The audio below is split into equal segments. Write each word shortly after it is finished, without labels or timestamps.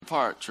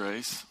part,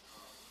 Trace.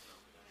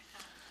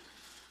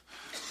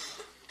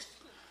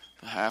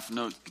 The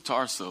half-note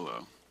guitar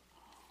solo.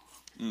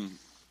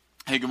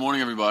 Hey, good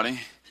morning,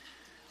 everybody.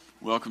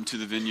 Welcome to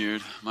the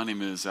Vineyard. My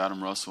name is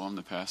Adam Russell. I'm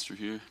the pastor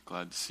here.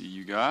 Glad to see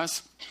you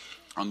guys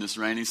on this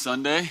rainy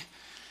Sunday.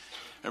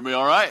 Everybody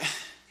all right?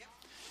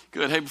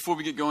 Good. Hey, before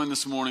we get going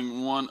this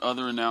morning, one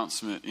other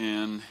announcement.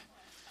 In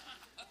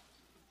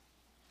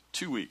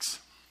 2 weeks.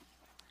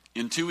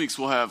 In 2 weeks,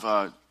 we'll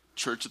have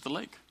church at the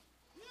lake.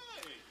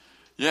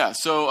 Yeah,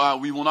 so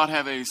we will not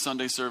have a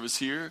Sunday service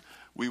here.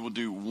 We will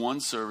do one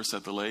service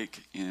at the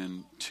lake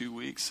in 2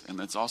 weeks, and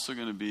that's also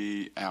going to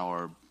be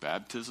our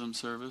baptism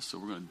service. So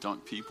we're going to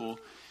dunk people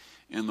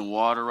in the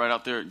water right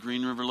out there at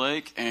Green River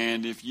Lake.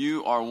 And if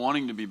you are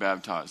wanting to be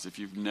baptized, if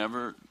you've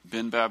never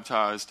been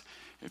baptized,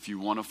 if you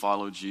want to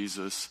follow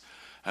Jesus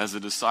as a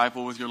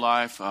disciple with your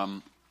life,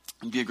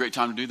 it'd be a great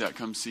time to do that.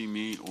 Come see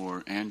me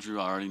or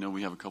Andrew. I already know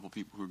we have a couple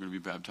people who are going to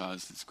be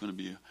baptized. It's going to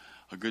be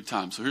a good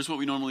time. So here's what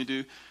we normally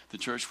do. The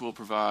church will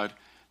provide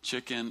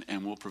chicken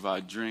and we'll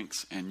provide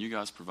drinks, and you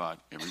guys provide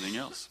everything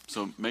else.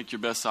 So make your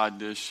best side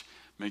dish,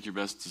 make your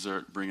best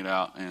dessert, bring it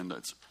out. And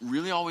it's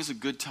really always a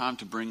good time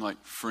to bring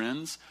like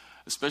friends,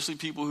 especially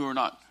people who are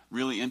not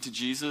really into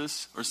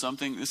Jesus or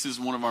something. This is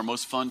one of our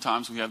most fun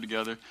times we have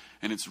together,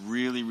 and it's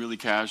really, really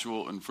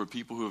casual. And for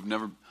people who have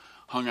never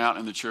hung out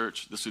in the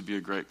church, this would be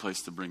a great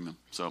place to bring them.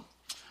 So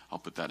I'll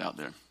put that out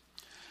there.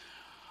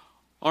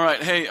 All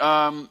right. Hey,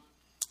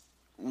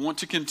 want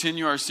to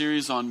continue our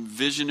series on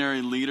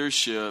visionary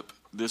leadership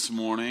this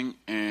morning,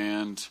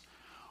 and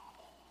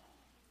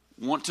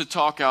want to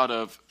talk out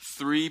of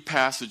 3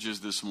 passages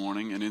this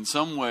morning. And in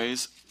some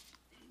ways,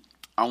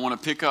 I want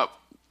to pick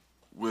up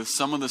with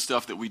some of the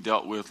stuff that we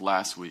dealt with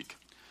last week,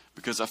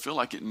 because I feel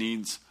like it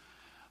needs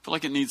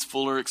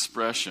fuller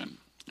expression.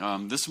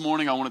 This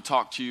morning, I want to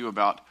talk to you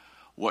about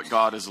what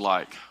God is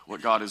like,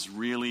 what God is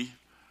really,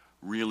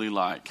 really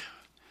like.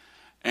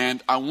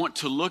 And I want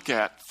to look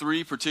at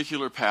 3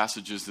 particular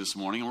passages this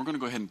morning, and we're going to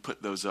go ahead and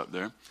put those up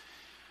there.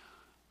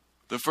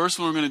 The first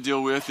one we're going to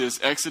deal with is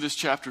Exodus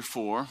chapter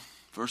 4,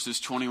 verses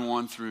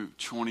 21 through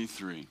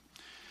 23.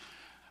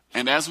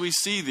 And as we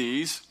see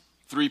these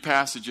 3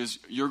 passages,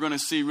 you're going to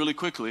see really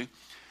quickly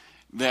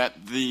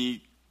that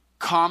the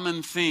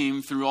common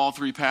theme through all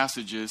 3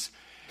 passages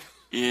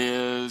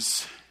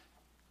is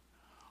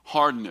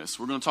hardness.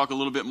 We're going to talk a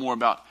little bit more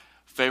about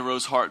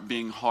Pharaoh's heart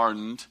being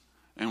hardened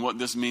and what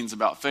this means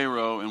about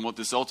Pharaoh and what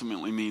this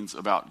ultimately means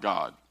about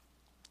God.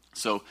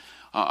 So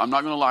I'm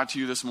not going to lie to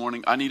you this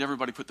morning. I need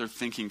everybody to put their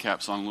thinking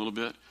caps on a little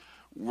bit.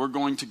 We're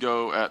going to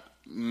go at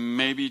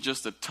maybe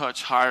just a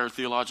touch higher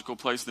theological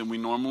place than we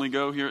normally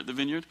go here at the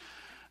Vineyard.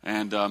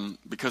 And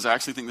because I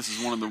actually think this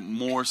is one of the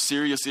more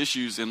serious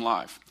issues in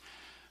life.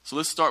 So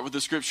let's start with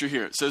the scripture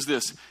here. It says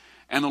this,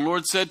 "And the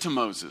Lord said to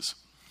Moses,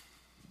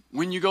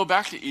 when you go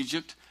back to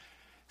Egypt,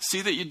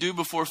 see that you do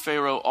before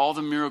Pharaoh all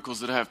the miracles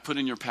that I have put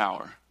in your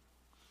power.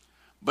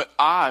 But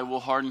I will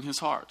harden his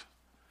heart,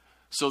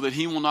 so that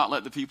he will not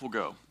let the people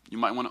go." You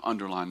might want to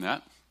underline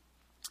that.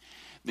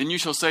 "Then you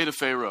shall say to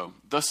Pharaoh,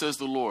 thus says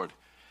the Lord,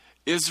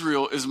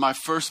 Israel is my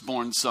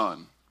firstborn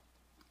son.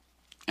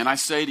 And I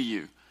say to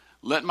you,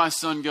 let my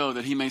son go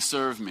that he may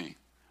serve me."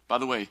 By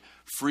the way,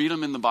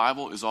 freedom in the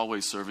Bible is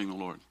always serving the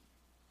Lord.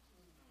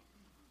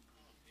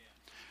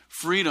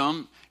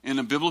 Freedom in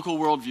a biblical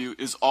worldview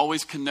is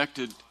always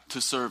connected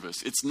to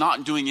service. It's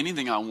not doing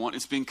anything I want.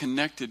 It's being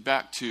connected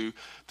back to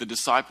the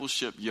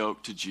discipleship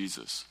yoke to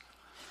Jesus.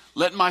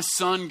 Let my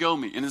son go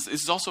me. And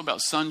it's also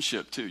about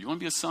sonship too. You want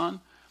to be a son?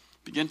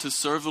 Begin to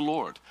serve the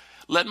Lord.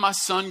 Let my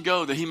son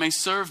go that he may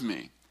serve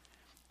me.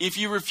 If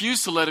you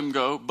refuse to let him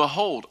go,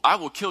 behold, I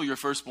will kill your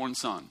firstborn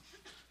son.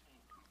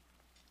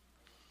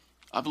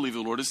 I believe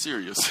the Lord is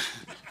serious.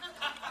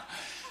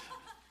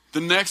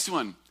 The next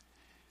one.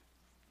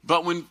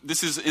 But when,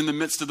 this is in the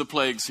midst of the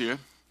plagues here.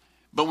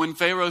 But when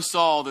Pharaoh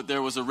saw that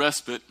there was a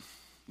respite,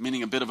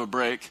 meaning a bit of a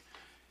break,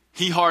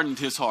 he hardened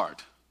his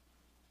heart.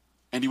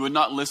 And he would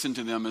not listen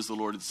to them as the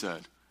Lord had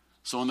said.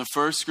 So in the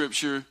first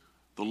scripture,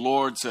 the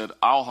Lord said,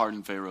 I'll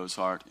harden Pharaoh's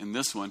heart. In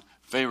this one,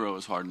 Pharaoh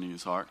is hardening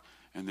his heart.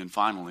 And then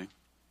finally,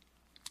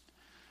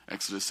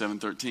 Exodus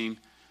 7:13,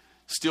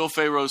 still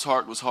Pharaoh's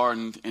heart was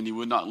hardened, and he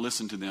would not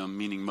listen to them,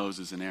 meaning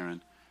Moses and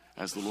Aaron,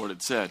 as the Lord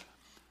had said.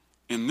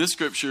 In this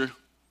scripture,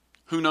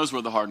 who knows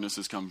where the hardness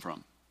has come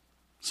from?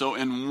 So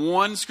in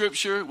one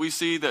scripture, we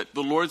see that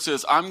the Lord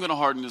says, I'm going to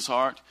harden his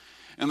heart.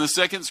 In the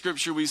second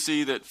scripture, we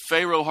see that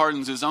Pharaoh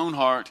hardens his own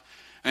heart.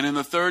 And in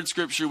the third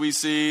scripture, we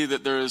see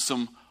that there is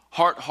some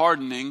heart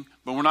hardening,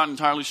 but we're not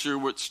entirely sure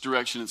which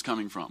direction it's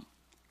coming from.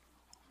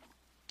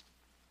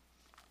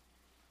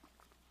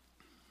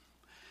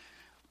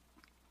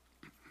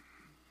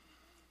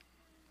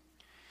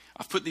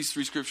 I've put these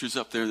 3 scriptures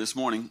up there this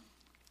morning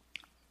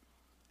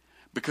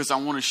because I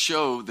want to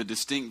show the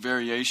distinct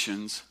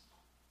variations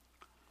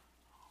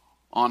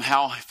on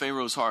how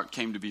Pharaoh's heart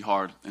came to be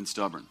hard and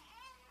stubborn.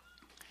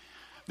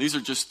 These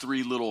are just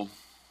 3 little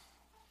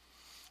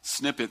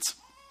snippets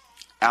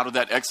out of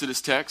that Exodus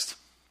text.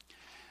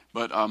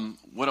 But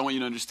what I want you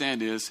to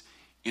understand is,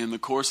 in the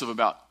course of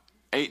about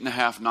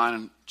 8.5,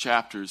 9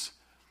 chapters,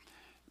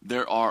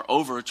 there are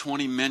over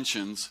 20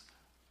 mentions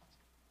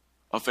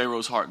of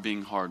Pharaoh's heart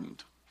being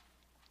hardened.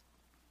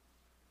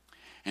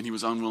 And he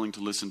was unwilling to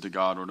listen to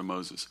God or to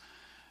Moses.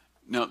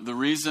 Now, the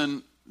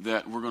reason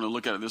that we're going to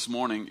look at it this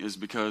morning is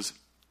because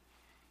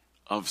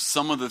of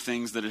some of the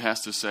things that it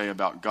has to say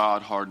about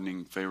God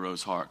hardening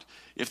Pharaoh's heart.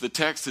 If the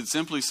text had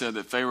simply said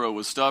that Pharaoh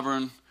was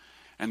stubborn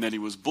and that he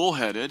was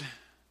bullheaded,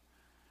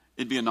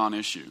 it'd be a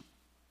non-issue,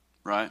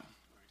 right?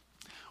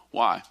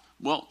 Why?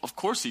 Well, of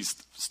course he's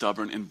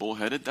stubborn and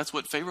bullheaded. That's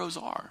what Pharaohs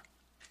are,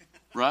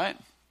 right?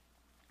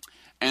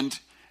 And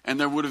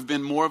there would have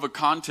been more of a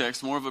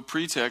context, more of a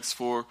pretext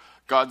for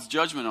God's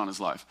judgment on his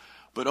life.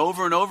 But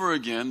over and over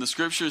again, the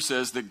scripture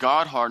says that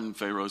God hardened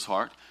Pharaoh's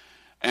heart.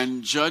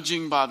 And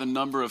judging by the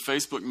number of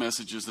Facebook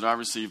messages that I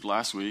received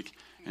last week,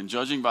 and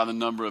judging by the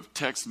number of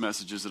text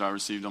messages that I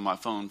received on my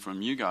phone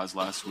from you guys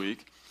last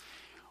week,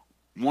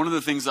 one of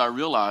the things I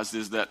realized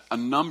is that a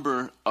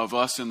number of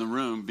us in the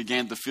room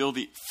began to feel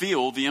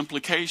the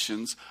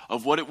implications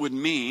of what it would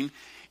mean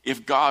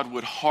if God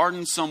would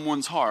harden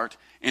someone's heart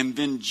and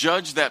then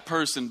judge that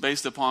person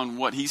based upon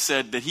what he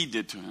said that he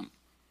did to him.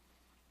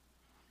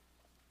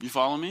 You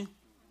follow me?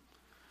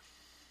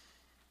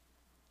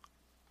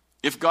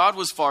 If God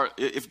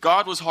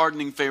was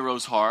hardening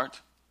Pharaoh's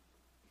heart,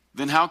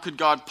 then how could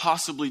God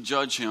possibly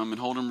judge him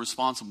and hold him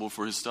responsible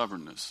for his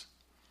stubbornness?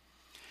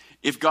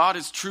 If God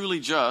is truly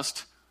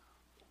just,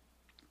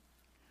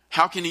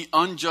 how can he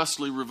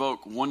unjustly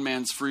revoke one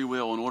man's free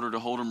will in order to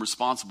hold him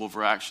responsible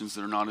for actions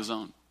that are not his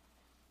own?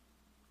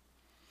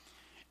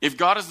 If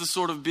God is the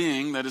sort of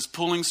being that is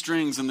pulling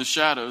strings in the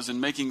shadows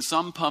and making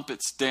some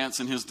puppets dance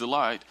in his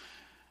delight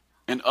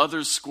and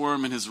others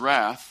squirm in his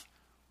wrath,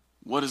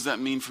 what does that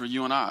mean for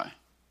you and I?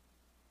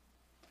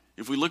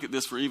 If we look at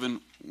this for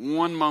even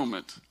one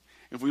moment,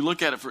 if we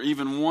look at it for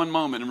even one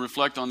moment and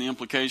reflect on the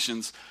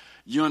implications,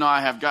 you and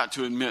I have got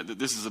to admit that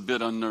this is a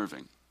bit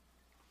unnerving.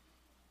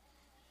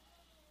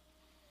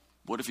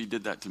 What if he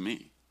did that to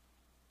me?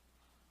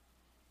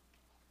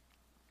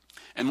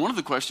 And one of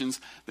the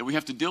questions that we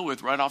have to deal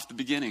with right off the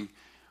beginning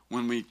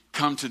when we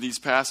come to these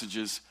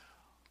passages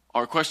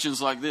are questions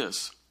like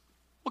this.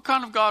 What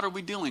kind of God are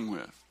we dealing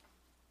with?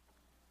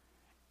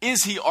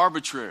 Is he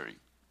arbitrary?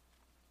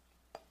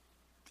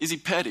 Is he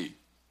petty?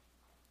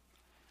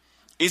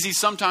 Is he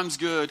sometimes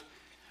good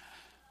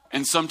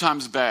and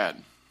sometimes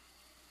bad?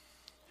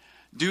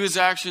 Do his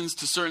actions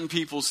to certain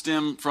people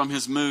stem from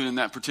his mood in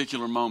that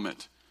particular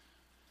moment?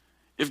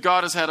 If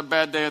God has had a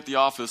bad day at the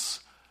office,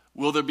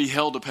 will there be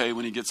hell to pay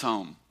when he gets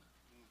home?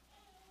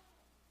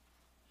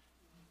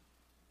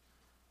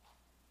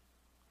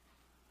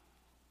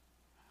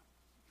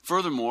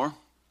 Furthermore,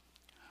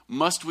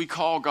 must we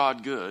call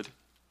God good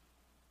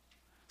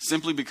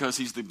simply because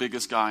he's the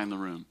biggest guy in the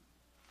room?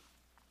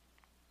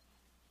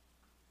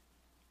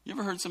 You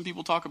ever heard some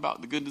people talk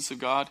about the goodness of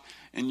God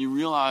and you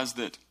realize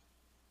that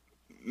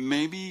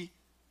maybe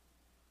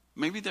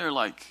their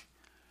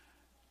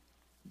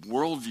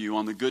worldview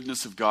on the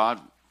goodness of God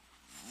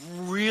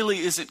really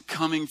isn't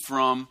coming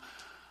from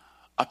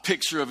a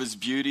picture of his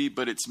beauty,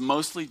 but it's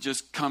mostly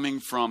just coming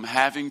from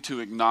having to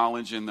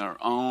acknowledge in their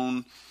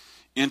own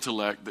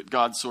intellect that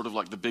God's sort of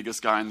like the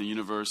biggest guy in the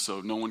universe,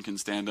 so no one can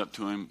stand up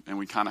to him, and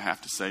we kind of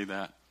have to say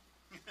that.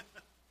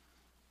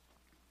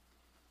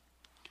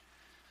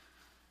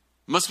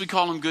 Must we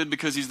call him good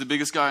because he's the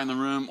biggest guy in the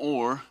room,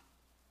 or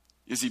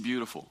is he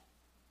beautiful?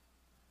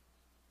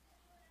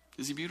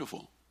 Is he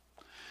beautiful?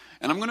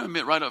 And I'm going to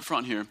admit right up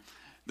front here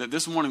that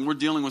this morning we're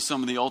dealing with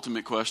some of the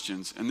ultimate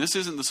questions. And this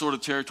isn't the sort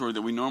of territory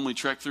that we normally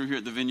trek through here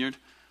at the Vineyard.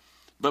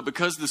 But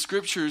because the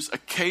scriptures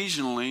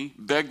occasionally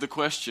beg the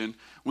question,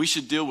 we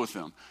should deal with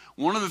them.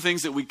 One of the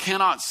things that we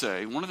cannot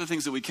say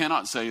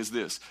is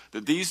this,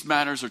 that these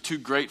matters are too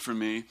great for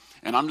me,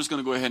 and I'm just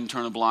going to go ahead and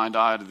turn a blind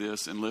eye to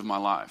this and live my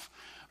life.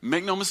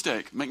 Make no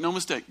mistake,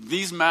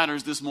 these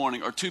matters this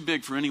morning are too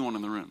big for anyone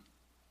in the room.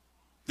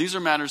 These are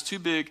matters too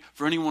big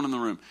for anyone in the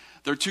room.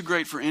 They're too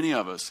great for any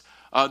of us.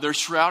 They're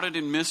shrouded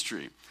in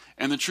mystery.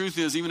 And the truth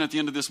is, even at the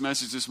end of this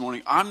message this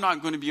morning, I'm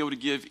not going to be able to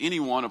give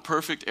anyone a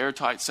perfect,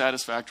 airtight,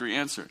 satisfactory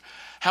answer.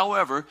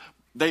 However,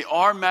 they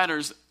are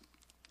matters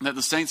that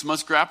the saints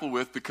must grapple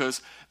with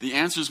because the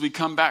answers we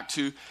come back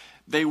to,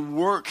 they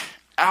work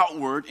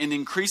outward in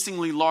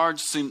increasingly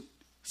large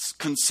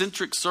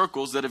concentric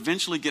circles that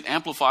eventually get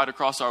amplified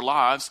across our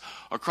lives,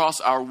 across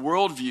our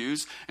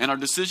worldviews and our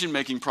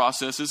decision-making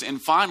processes,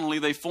 and finally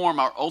they form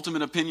our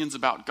ultimate opinions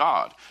about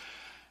God.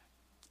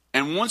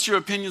 And once your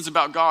opinions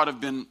about God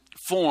have been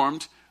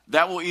formed,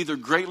 that will either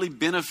greatly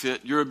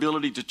benefit your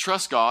ability to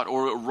trust God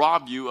or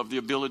rob you of the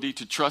ability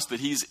to trust that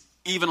he's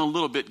even a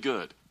little bit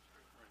good.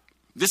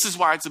 This is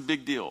why it's a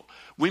big deal.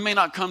 We may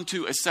not come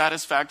to a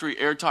satisfactory,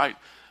 airtight,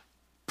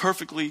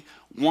 perfectly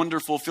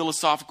wonderful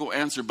philosophical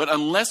answer, but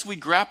unless we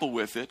grapple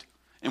with it,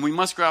 and we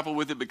must grapple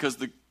with it because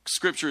the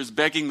scripture is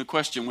begging the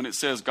question when it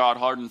says God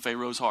hardened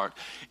Pharaoh's heart.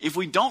 If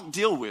we don't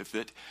deal with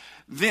it,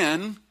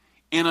 then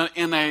in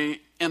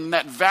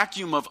that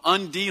vacuum of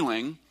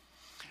undealing,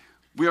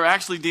 we are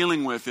actually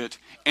dealing with it,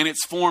 and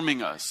it's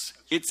forming us.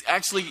 It's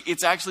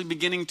actually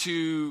beginning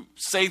to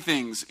say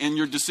things in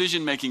your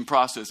decision-making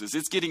processes.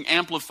 It's getting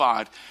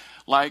amplified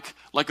like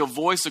a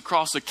voice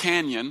across a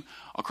canyon,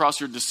 across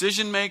your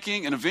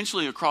decision-making, and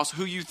eventually across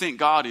who you think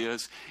God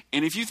is.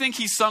 And if you think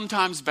he's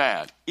sometimes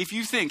bad, if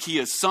you think he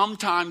is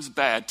sometimes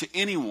bad to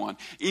anyone,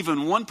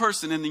 even one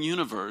person in the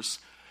universe,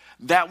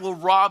 that will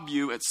rob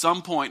you at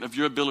some point of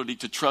your ability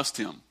to trust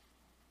him.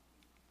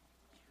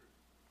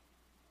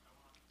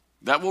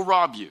 That will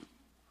rob you.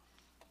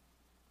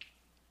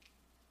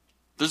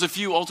 There's a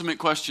few ultimate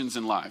questions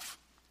in life.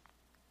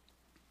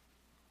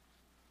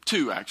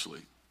 2,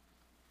 actually.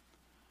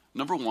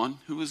 Number 1,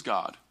 who is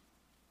God?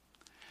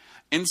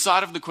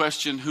 Inside of the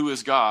question, who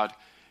is God,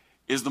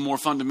 is the more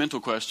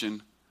fundamental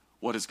question,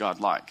 what is God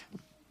like?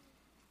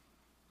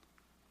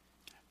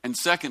 And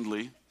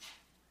secondly,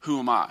 who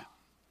am I?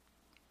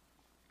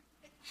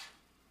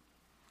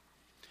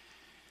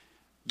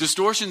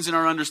 Distortions in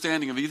our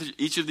understanding of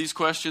each of these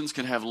questions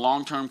can have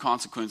long-term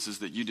consequences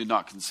that you did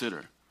not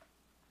consider.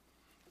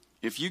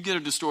 If you get a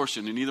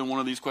distortion in either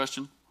one of these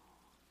questions,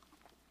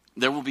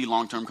 there will be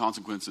long-term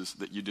consequences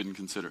that you didn't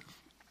consider.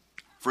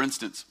 For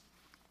instance,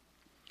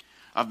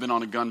 I've been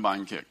on a gun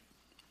buying kick.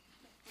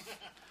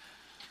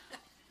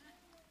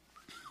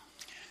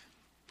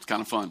 It's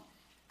kind of fun.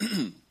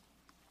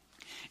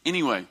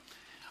 Anyway,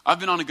 I've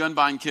been on a gun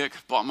buying kick,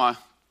 bought my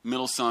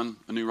middle son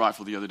a new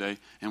rifle the other day,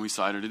 and we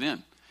sighted it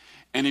in.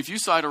 And if you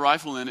sight a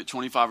rifle in at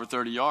 25 or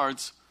 30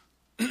 yards,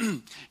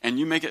 and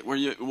you make it where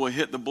you will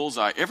hit the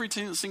bullseye every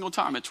single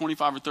time at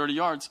 25 or 30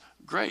 yards,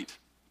 great.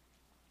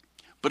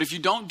 But if you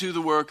don't do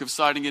the work of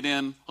sighting it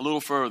in a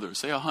little further,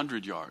 say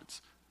 100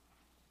 yards,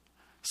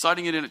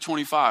 sighting it in at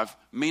 25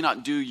 may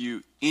not do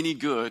you any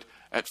good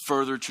at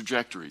further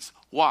trajectories.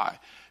 Why?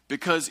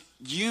 Because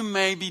you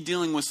may be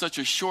dealing with such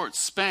a short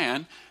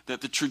span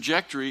that the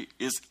trajectory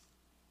is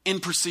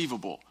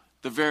imperceivable,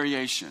 the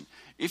variation.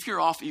 If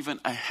you're off even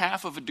a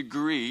half of a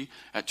degree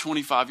at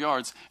 25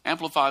 yards,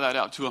 amplify that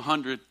out to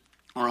 100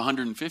 or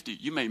 150,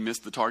 you may miss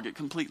the target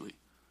completely.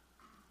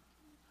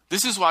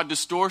 This is why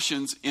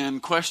distortions in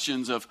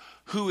questions of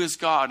who is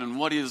God and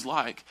what he is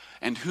like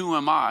and who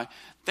am I,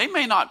 they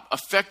may not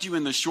affect you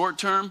in the short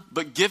term,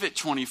 but give it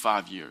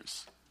 25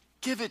 years.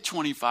 Give it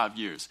 25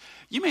 years.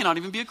 You may not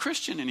even be a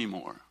Christian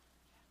anymore.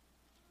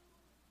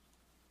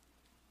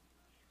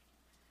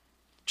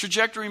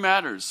 Trajectory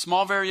matters.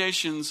 Small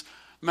variations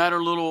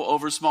matter little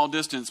over small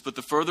distance, but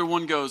the further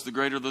one goes, the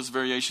greater those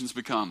variations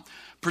become.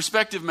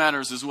 Perspective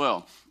matters as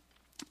well.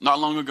 Not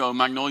long ago,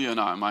 Magnolia and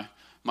I,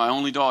 my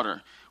only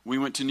daughter, we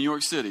went to New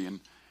York City, and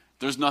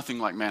there's nothing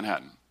like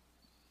Manhattan.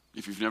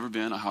 If you've never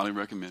been, I highly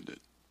recommend it.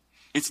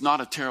 It's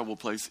not a terrible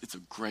place. It's a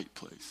great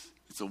place.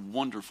 It's a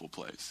wonderful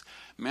place.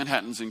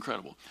 Manhattan's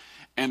incredible.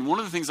 And one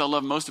of the things I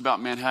love most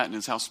about Manhattan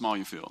is how small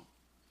you feel.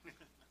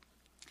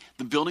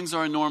 The buildings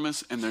are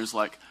enormous, and there's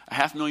like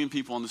 500,000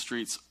 people on the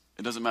streets.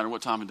 It doesn't matter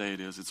what time of day it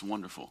is. It's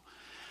wonderful.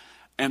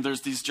 And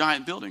there's these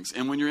giant buildings.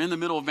 And when you're in the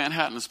middle of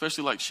Manhattan,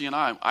 especially like she and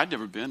I'd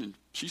never been, and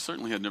she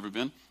certainly had never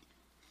been,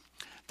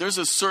 there's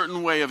a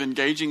certain way of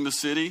engaging the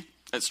city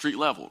at street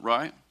level,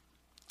 right?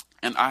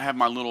 And I have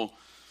my little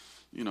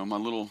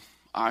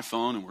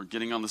iPhone, and we're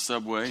getting on the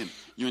subway, and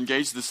you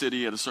engage the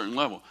city at a certain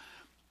level.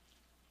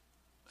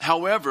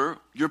 However,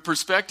 your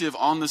perspective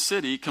on the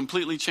city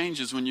completely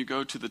changes when you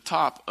go to the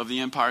top of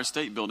the Empire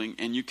State Building,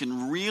 and you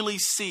can really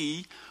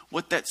see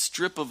what that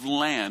strip of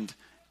land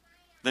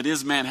that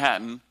is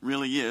Manhattan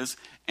really is,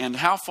 and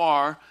how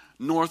far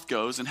north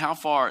goes, and how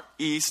far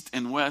east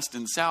and west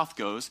and south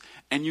goes,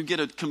 and you get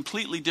a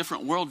completely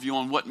different worldview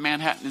on what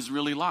Manhattan is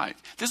really like.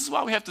 This is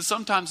why we have to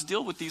sometimes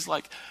deal with these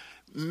like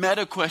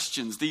meta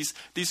questions,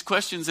 these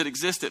questions that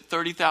exist at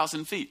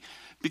 30,000 feet.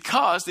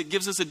 Because it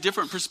gives us a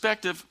different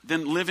perspective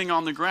than living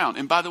on the ground.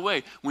 And by the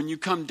way, when you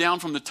come down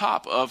from the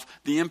top of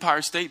the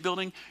Empire State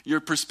Building, your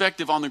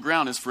perspective on the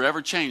ground is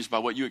forever changed by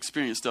what you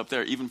experienced up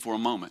there, even for a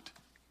moment.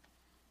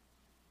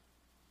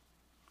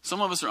 Some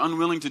of us are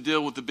unwilling to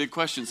deal with the big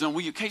questions. And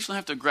we occasionally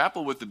have to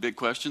grapple with the big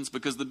questions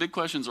because the big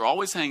questions are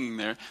always hanging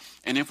there.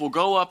 And if we'll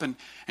go up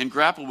and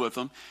grapple with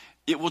them,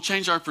 it will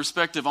change our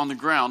perspective on the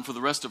ground for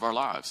the rest of our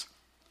lives.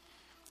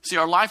 See,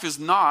 life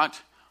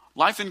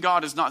in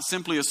God is not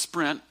simply a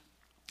sprint.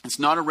 It's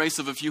not a race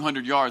of a few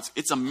hundred yards.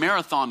 It's a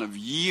marathon of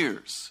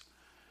years.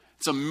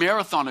 It's a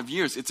marathon of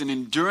years. It's an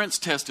endurance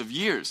test of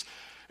years.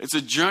 It's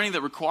a journey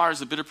that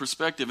requires a bit of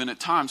perspective and at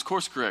times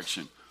course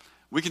correction.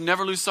 We can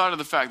never lose sight of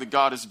the fact that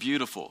God is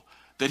beautiful,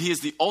 that he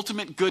is the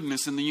ultimate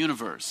goodness in the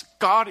universe.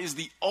 God is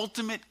the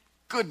ultimate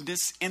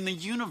goodness in the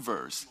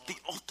universe. The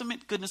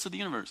ultimate goodness of the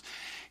universe.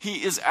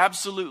 He is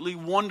absolutely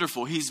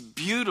wonderful. He's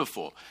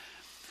beautiful.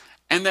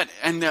 And that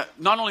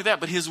not only that,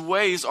 but his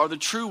ways are the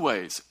true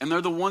ways. And they're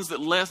the ones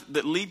that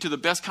lead to the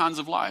best kinds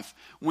of life.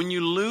 When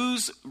you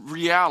lose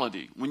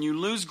reality, when you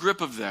lose grip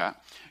of that,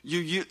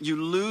 you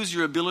lose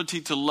your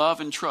ability to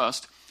love and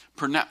trust,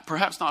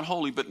 perhaps not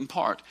wholly, but in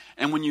part.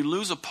 And when you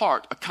lose a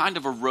part, a kind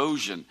of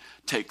erosion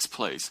takes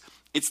place.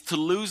 It's to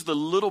lose the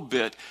little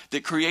bit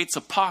that creates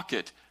a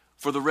pocket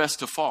for the rest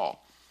to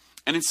fall.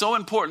 And it's so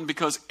important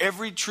because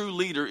every true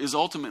leader is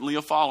ultimately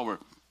a follower.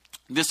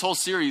 This whole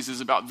series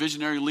is about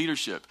visionary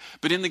leadership.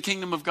 But in the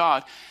kingdom of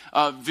God,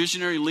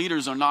 visionary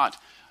leaders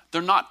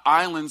they're not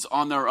islands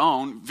on their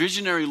own.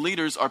 Visionary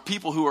leaders are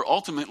people who are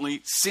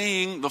ultimately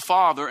seeing the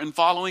Father and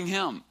following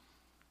Him.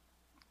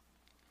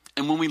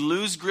 And when we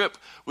lose grip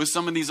with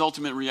some of these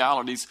ultimate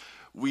realities,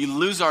 we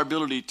lose our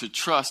ability to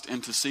trust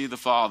and to see the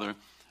Father.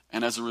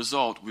 And as a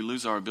result, we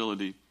lose our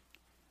ability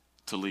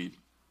to lead.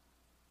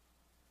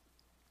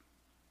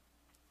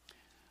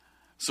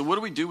 So what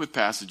do we do with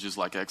passages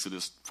like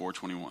Exodus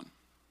 4:21?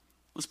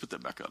 Let's put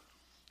that back up.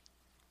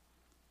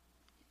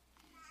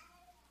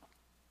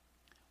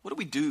 What do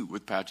we do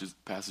with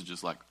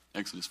passages like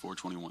Exodus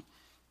 4:21?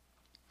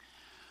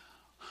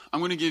 I'm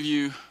going to give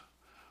you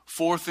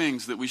 4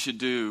 things that we should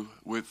do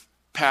with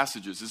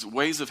passages. It's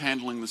ways of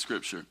handling the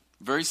Scripture.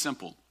 Very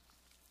simple.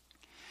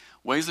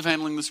 Ways of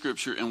handling the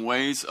Scripture and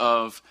ways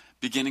of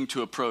beginning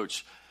to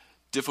approach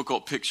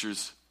difficult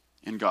pictures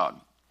in God.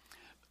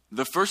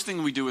 The first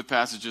thing we do with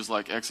passages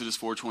like Exodus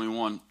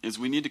 4:21 is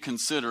we need to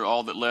consider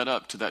all that led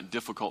up to that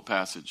difficult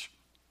passage.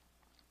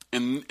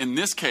 In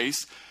this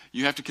case,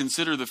 you have to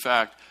consider the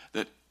fact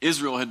that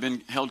Israel had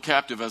been held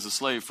captive as a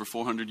slave for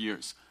 400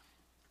 years.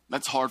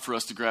 That's hard for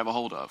us to grab a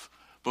hold of.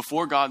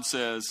 Before God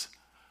says,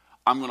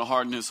 I'm going to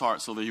harden his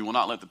heart so that he will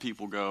not let the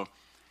people go,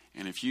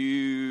 and if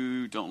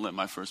you don't let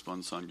my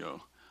firstborn son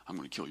go, I'm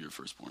going to kill your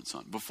firstborn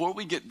son. Before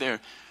we get there,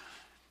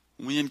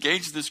 when we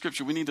engage the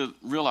Scripture, we need to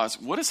realize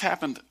what has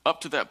happened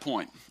up to that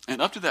point.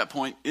 And up to that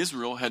point,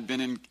 Israel had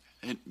been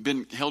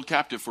held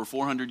captive for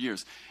 400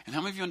 years. And how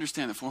many of you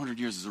understand that 400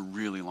 years is a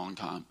really long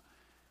time?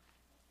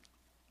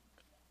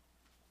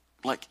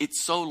 Like,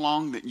 it's so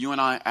long that you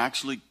and I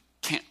actually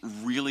can't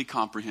really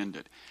comprehend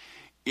it.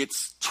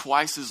 It's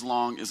twice as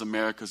long as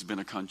America's been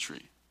a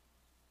country.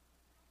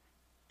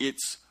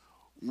 It's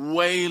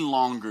way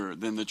longer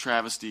than the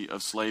travesty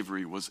of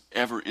slavery was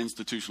ever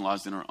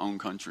institutionalized in our own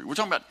country. We're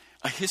talking about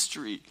a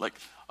history, like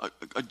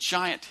a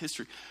giant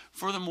history.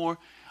 Furthermore,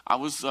 I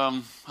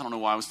don't know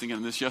why I was thinking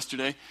of this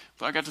yesterday,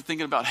 but I got to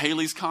thinking about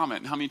Halley's Comet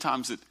and how many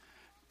times it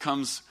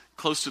comes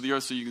close to the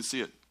earth so you can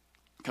see it.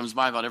 It comes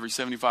by about every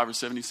 75 or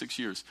 76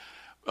 years.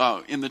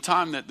 In the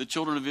time that the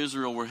children of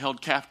Israel were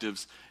held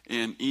captives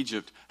in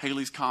Egypt,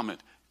 Halley's Comet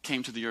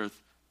came to the earth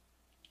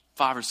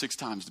 5 or 6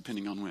 times,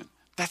 depending on when.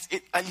 That's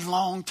it, a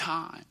long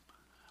time.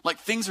 Like,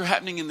 things are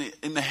happening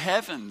in the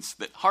heavens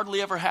that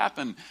hardly ever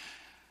happen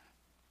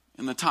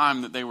in the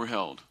time that they were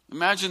held.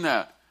 Imagine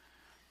that.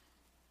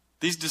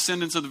 These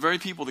descendants of the very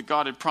people that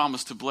God had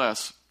promised to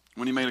bless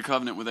when he made a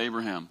covenant with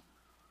Abraham.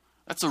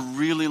 That's a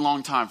really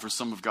long time for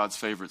some of God's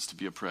favorites to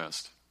be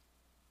oppressed.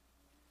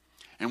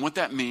 And what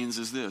that means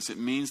is this. It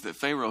means that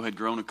Pharaoh had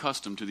grown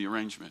accustomed to the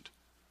arrangement.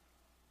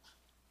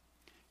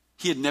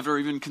 He had never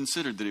even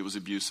considered that it was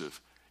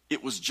abusive.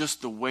 It was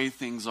just the way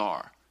things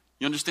are.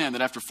 You understand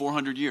that after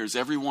 400 years,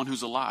 everyone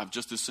who's alive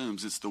just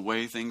assumes it's the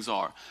way things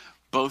are.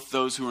 Both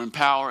those who are in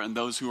power and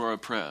those who are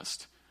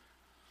oppressed.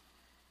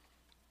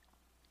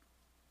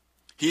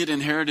 He had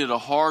inherited a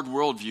hard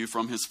worldview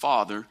from his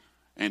father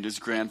and his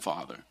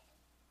grandfather.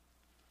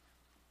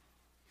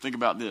 Think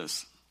about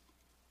this.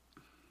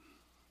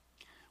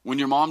 When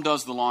your mom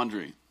does the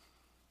laundry,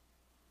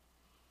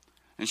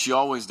 and she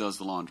always does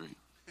the laundry,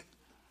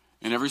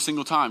 and every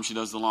single time she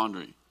does the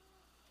laundry,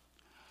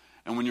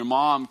 and when your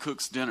mom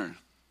cooks dinner,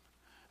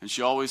 and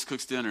she always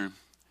cooks dinner,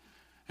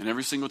 and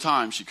every single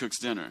time she cooks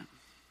dinner,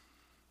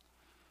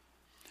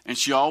 and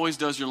she always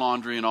does your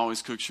laundry and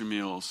always cooks your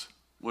meals,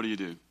 what do?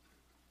 You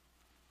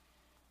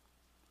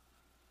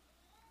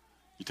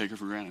take her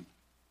for granted.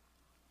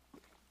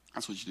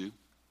 That's what you do.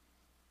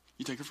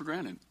 You take her for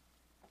granted.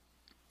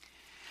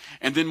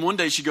 And then one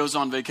day she goes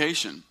on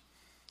vacation,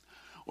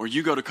 or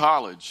you go to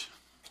college,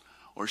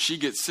 or she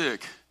gets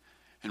sick,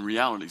 and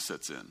reality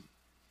sets in.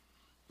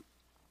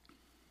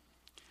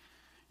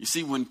 You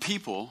see, when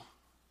people,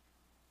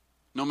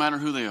 no matter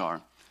who they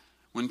are,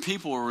 when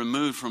people are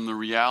removed from the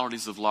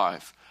realities of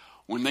life,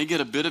 when they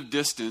get a bit of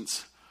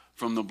distance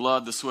from the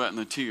blood, the sweat, and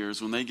the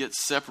tears, when they get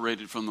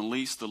separated from the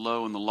least, the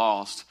low, and the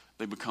lost,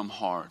 they become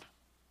hard.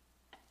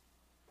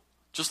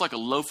 Just like a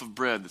loaf of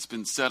bread that's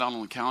been set on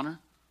the counter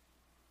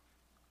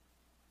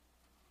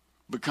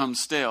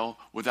becomes stale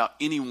without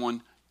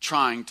anyone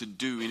trying to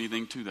do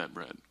anything to that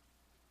bread.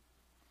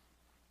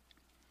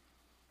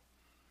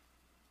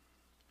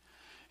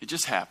 It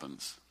just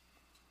happens.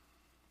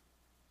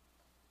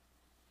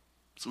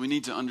 So we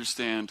need to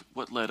understand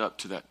what led up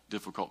to that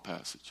difficult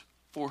passage.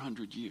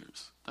 400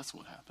 years. That's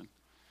what happened.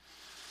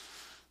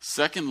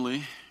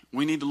 Secondly,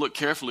 we need to look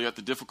carefully at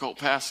the difficult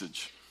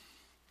passage.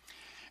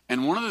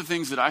 And one of the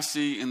things that I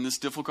see in this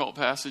difficult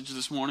passage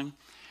this morning,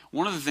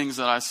 one of the things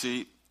that I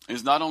see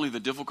is not only the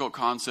difficult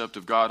concept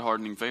of God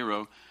hardening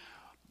Pharaoh,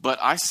 but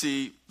I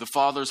see the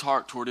Father's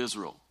heart toward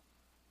Israel.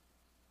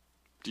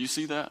 Do you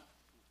see that?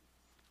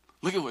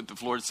 Look at what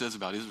the Lord says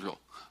about Israel.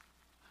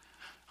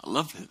 I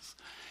love this.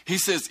 He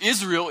says,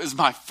 Israel is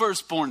my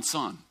firstborn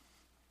son.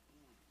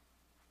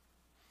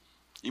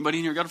 Anybody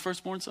in here got a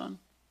firstborn son?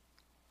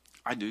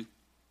 I do.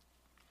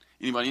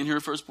 Anybody in here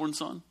a firstborn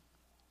son?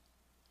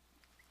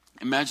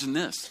 Imagine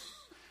this.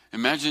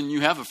 Imagine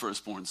you have a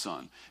firstborn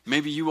son.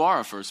 Maybe you are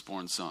a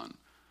firstborn son.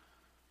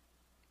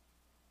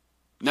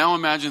 Now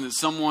imagine that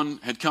someone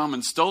had come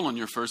and stolen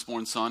your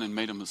firstborn son and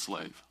made him a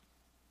slave.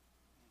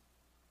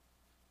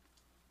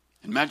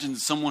 Imagine that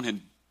someone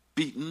had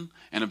beaten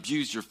and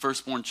abused your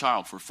firstborn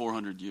child for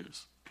 400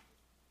 years.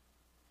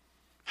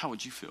 How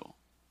would you feel?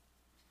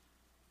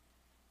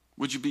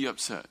 Would you be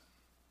upset?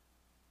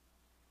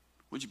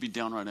 Would you be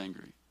downright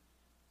angry?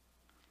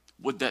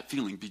 Would that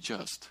feeling be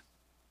just?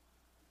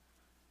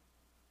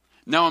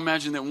 Now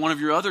imagine that one of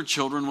your other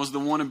children was the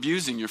one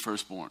abusing your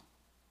firstborn.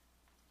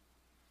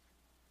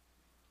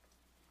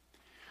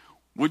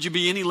 Would you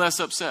be any less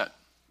upset?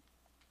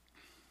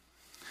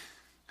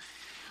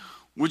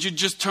 Would you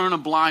just turn a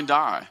blind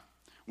eye?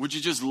 Would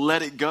you just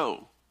let it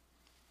go?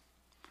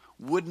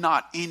 Would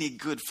not any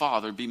good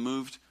father be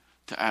moved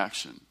to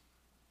action?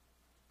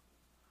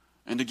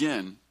 And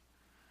again,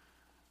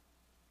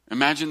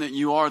 imagine that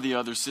you are the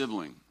other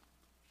sibling,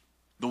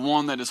 the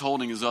one that is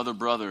holding his other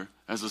brother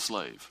as a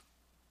slave.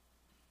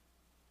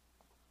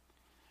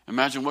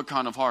 Imagine what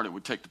kind of heart it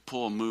would take to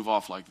pull and move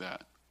off like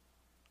that.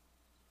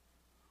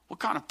 What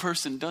kind of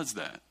person does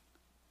that?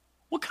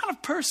 What kind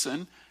of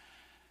person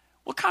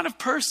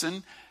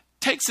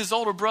takes his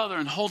older brother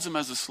and holds him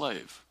as a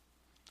slave?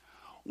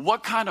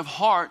 What kind of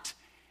heart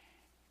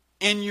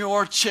in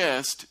your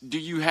chest do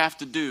you have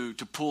to do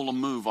to pull a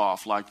move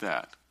off like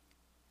that?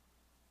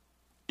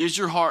 Is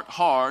your heart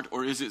hard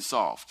or is it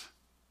soft?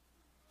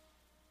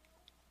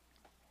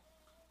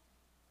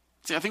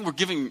 See, I think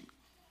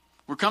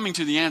we're coming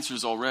to the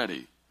answers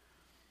already.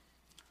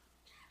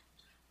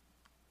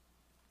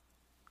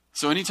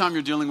 So anytime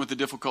you're dealing with a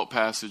difficult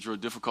passage or a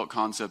difficult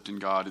concept in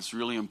God, it's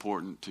really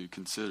important to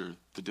consider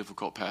the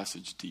difficult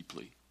passage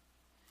deeply.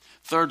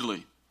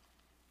 Thirdly,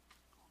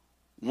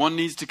 one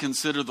needs to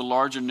consider the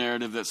larger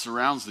narrative that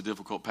surrounds the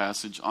difficult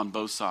passage on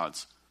both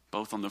sides,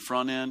 both on the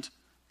front end,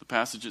 the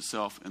passage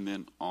itself, and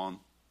then on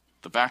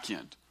the back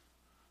end.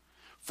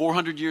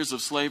 400 years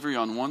of slavery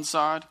on one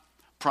side,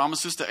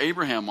 promises to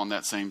Abraham on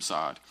that same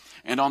side.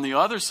 And on the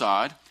other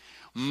side,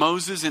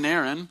 Moses and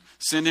Aaron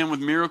send in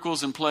with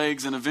miracles and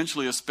plagues and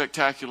eventually a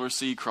spectacular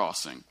sea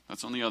crossing.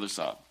 That's on the other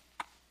side.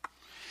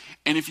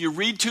 And if you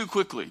read too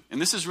quickly,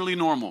 and this is really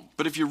normal,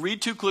 but if you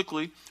read too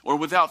quickly or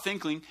without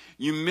thinking,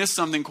 you miss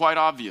something quite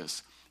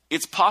obvious.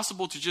 It's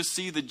possible to just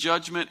see the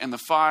judgment and the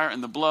fire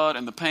and the blood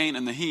and the pain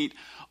and the heat,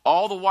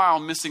 all the while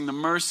missing the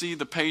mercy,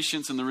 the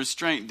patience, and the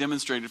restraint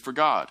demonstrated for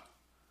God.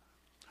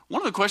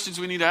 One of the questions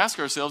we need to ask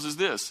ourselves is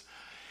this.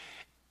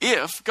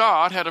 If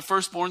God had a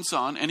firstborn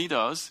son, and he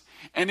does,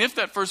 and if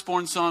that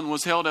firstborn son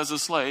was held as a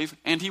slave,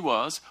 and he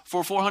was,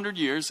 for 400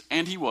 years,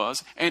 and he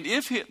was, and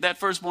if that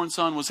firstborn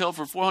son was held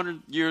for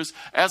 400 years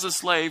as a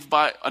slave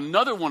by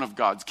another one of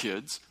God's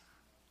kids,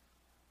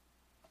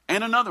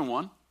 and another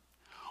one,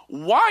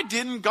 why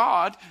didn't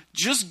God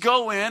just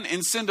go in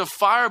and send a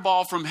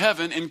fireball from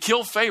heaven and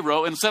kill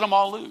Pharaoh and set them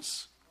all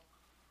loose?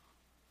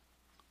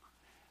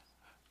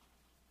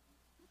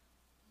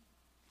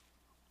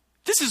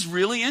 This is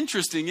really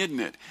interesting, isn't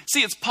it?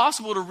 See, it's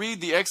possible to read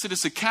the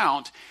Exodus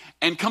account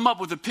and come up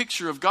with a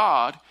picture of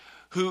God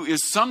who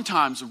is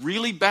sometimes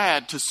really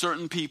bad to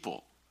certain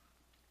people.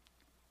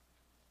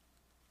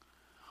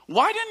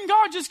 Why didn't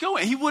God just go?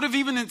 He would have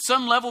even at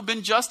some level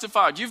been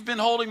justified. You've been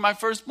holding my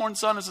firstborn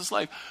son as a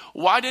slave.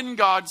 Why didn't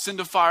God send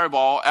a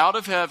fireball out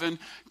of heaven,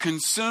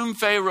 consume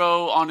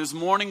Pharaoh on his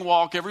morning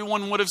walk?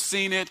 Everyone would have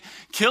seen it,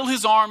 kill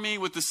his army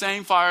with the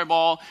same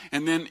fireball,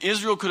 and then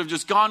Israel could have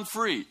just gone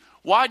free.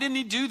 Why didn't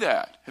he do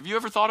that? Have you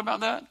ever thought about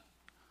that?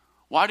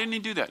 Why didn't he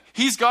do that?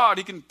 He's God.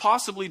 He can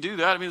possibly do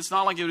that. I mean, it's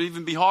not like it would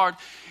even be hard.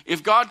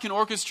 If God can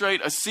orchestrate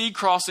a sea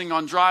crossing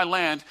on dry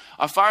land,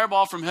 a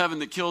fireball from heaven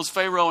that kills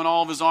Pharaoh and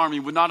all of his army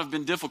would not have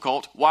been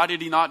difficult. Why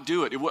did he not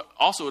do it? It would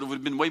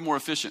have been way more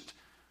efficient.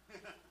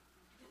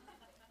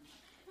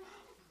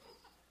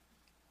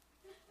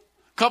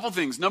 Couple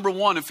things. Number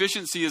one,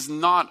 efficiency is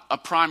not a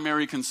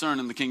primary concern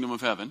in the kingdom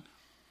of heaven.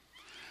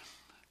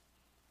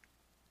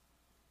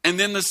 And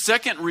then the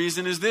second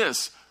reason is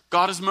this.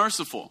 God is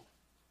merciful.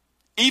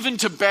 Even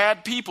to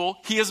bad people,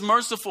 he is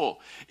merciful.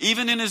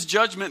 Even in his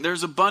judgment,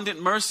 there's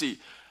abundant mercy.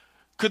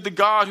 Could the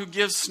God who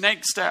gives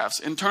snake staffs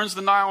and turns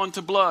the Nile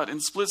into blood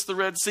and splits the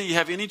Red Sea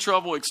have any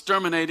trouble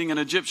exterminating an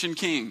Egyptian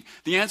king?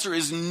 The answer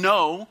is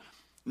no.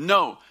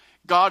 No.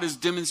 God is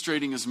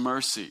demonstrating his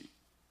mercy.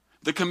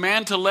 The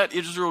command to let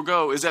Israel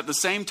go is at the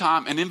same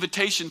time an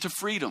invitation to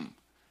freedom.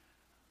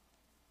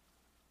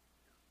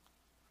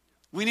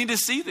 We need to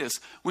see this.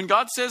 When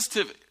God says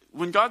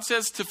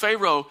to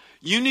Pharaoh,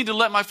 you need to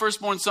let my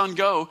firstborn son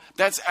go,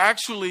 that's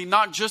actually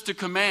not just a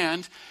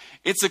command.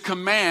 It's a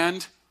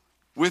command.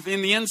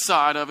 Within the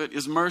inside of it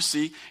is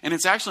mercy. And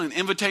it's actually an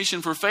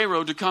invitation for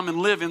Pharaoh to come and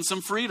live in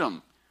some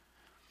freedom.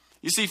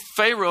 You see,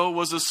 Pharaoh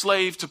was a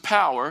slave to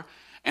power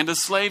and a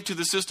slave to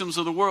the systems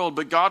of the world.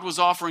 But God was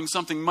offering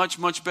something much,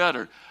 much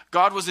better.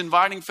 God was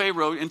inviting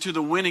Pharaoh into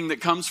the winning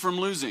that comes from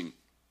losing.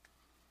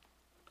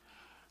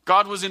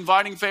 God was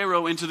inviting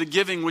Pharaoh into the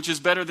giving which is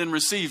better than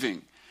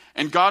receiving.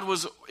 and God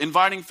was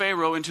inviting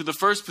Pharaoh into the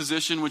first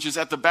position, which is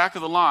at the back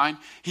of the line,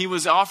 he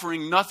was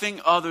offering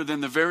nothing other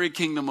than the very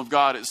kingdom of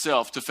God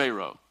itself to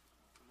Pharaoh.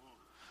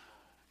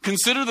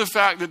 Consider the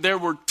fact that there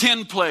were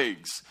 10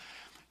 plagues.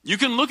 You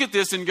can look at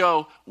this and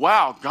go,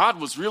 wow, God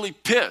was really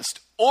pissed.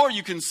 Or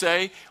you can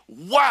say,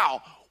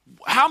 wow,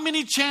 how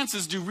many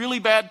chances do really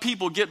bad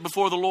people get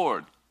before the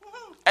Lord?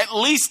 At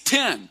least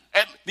 10.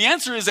 The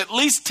answer is at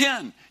least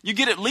 10. You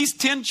get at least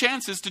 10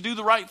 chances to do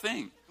the right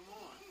thing.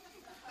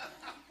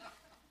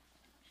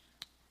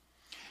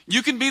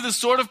 You can be the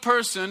sort of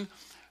person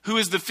who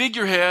is the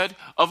figurehead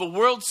of a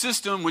world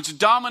system which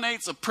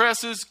dominates,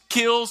 oppresses,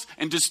 kills,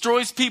 and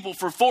destroys people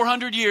for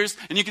 400 years,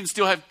 and you can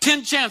still have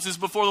 10 chances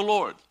before the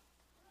Lord.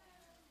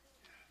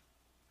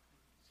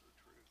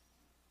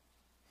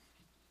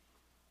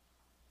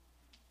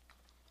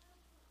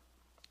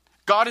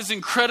 God is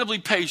incredibly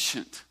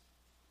patient.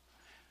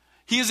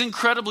 He is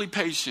incredibly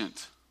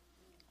patient.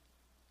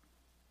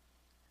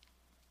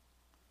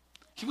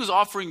 He was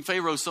offering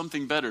Pharaoh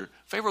something better.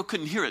 Pharaoh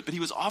couldn't hear it, but he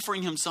was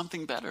offering him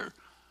something better.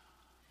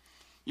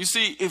 You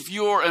see, if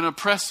you're an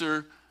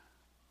oppressor,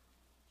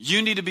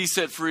 you need to be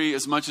set free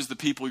as much as the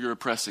people you're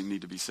oppressing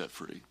need to be set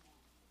free.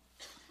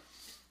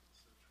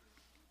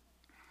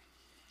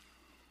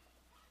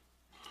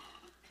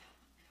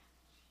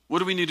 What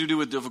do we need to do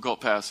with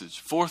difficult passage?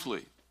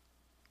 Fourthly,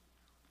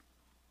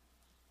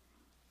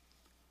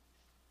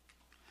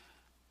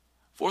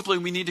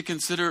 we need to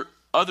consider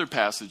other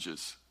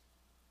passages.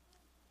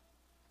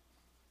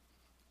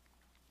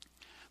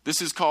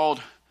 This is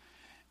called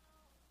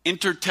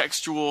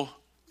intertextual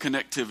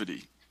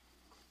connectivity.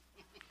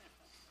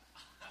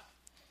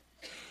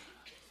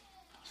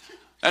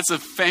 That's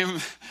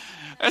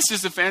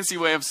just a fancy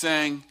way of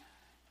saying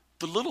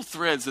the little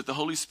threads that the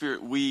Holy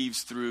Spirit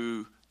weaves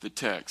through the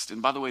text.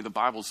 And by the way, the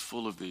Bible's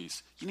full of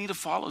these. You need to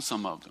follow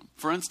some of them.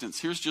 For instance,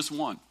 here's just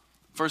one.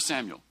 1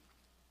 Samuel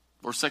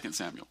or 2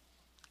 Samuel.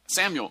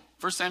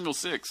 1 Samuel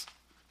 6.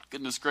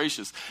 Goodness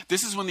gracious.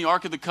 This is when the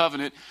Ark of the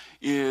Covenant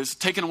is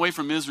taken away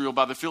from Israel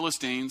by the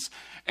Philistines,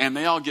 and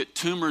they all get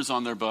tumors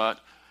on their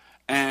butt,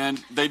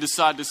 and they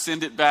decide to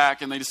send it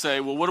back, and they say,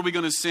 well, what are we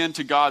going to send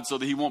to God so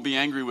that he won't be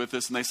angry with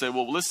us? And they say,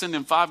 well, let's send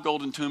him 5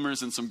 golden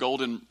tumors and some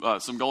golden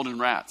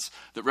rats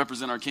that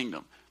represent our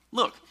kingdom.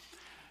 Look,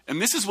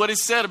 and this is what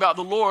is said about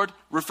the Lord,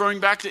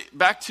 referring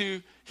back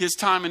to his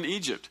time in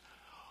Egypt.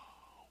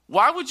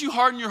 Why would you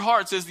harden your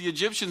hearts as the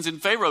Egyptians and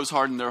Pharaohs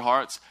hardened their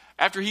hearts?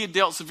 After he had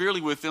dealt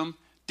severely with them,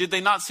 did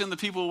they not send the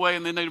people away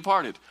and then they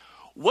departed?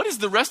 What is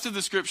the rest of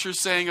the scripture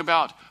saying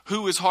about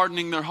who is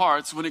hardening their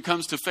hearts when it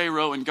comes to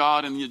Pharaoh and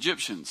God and the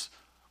Egyptians?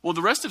 Well,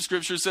 the rest of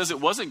scripture says it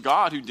wasn't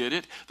God who did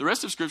it. The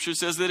rest of scripture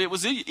says that it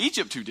was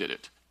Egypt who did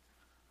it.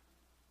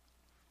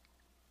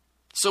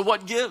 So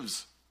what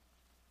gives?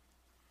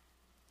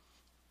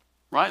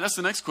 Right? That's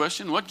the next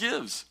question. What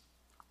gives?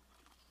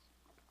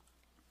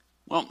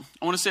 Well,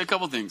 I want to say a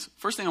couple things.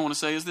 First thing I want to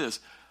say is this.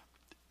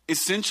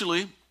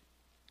 Essentially,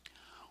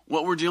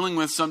 what we're dealing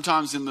with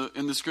sometimes in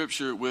the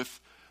scripture with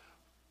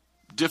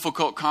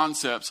difficult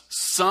concepts,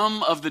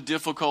 some of the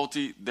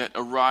difficulty that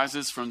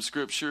arises from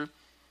scripture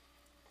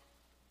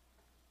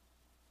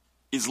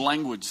is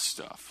language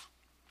stuff.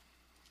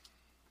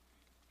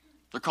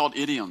 They're called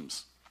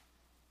idioms.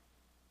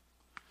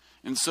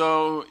 And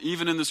so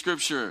even in the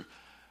scripture,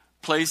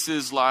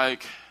 places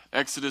like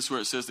Exodus where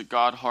it says that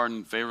God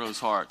hardened Pharaoh's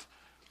heart,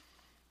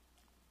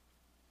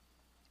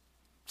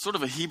 sort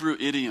of a Hebrew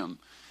idiom.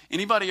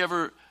 Anybody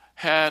ever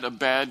had a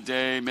bad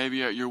day,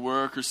 maybe at your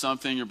work or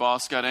something, your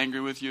boss got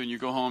angry with you, and you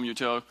go home, you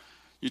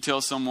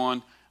tell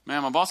someone,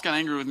 man, my boss got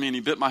angry with me and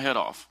he bit my head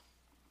off.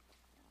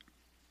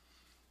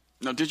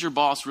 Now, did your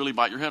boss really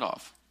bite your head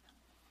off?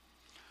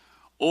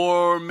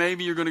 Or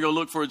maybe you're going to go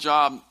look for a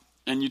job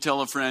and you tell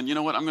a friend, you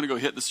know what, I'm going to go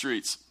hit the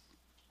streets.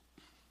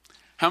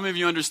 How many of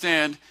you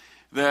understand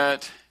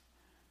that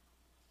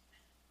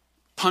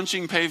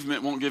punching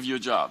pavement won't give you a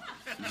job?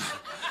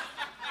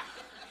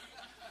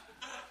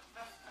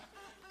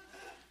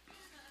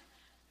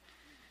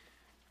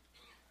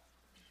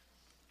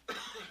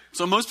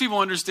 So most people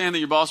understand that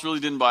your boss really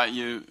didn't bite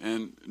you,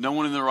 and no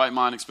one in their right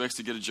mind expects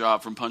to get a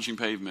job from punching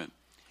pavement.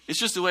 It's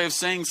just a way of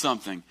saying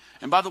something.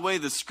 And by the way,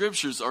 the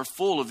scriptures are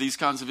full of these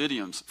kinds of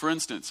idioms. For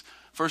instance,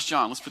 1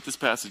 John, let's put this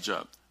passage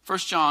up. 1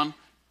 John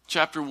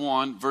chapter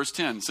 1, verse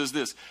 10 says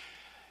this.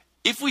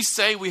 If we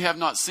say we have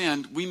not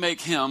sinned, we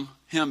make him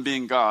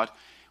being God,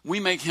 we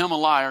make him a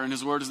liar and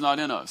his word is not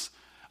in us.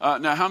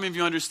 Now, how many of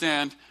you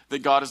understand that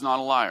God is not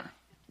a liar?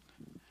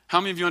 How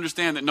many of you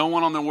understand that no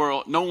one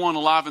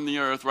alive in the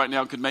earth right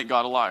now could make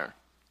God a liar?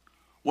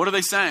 What are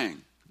they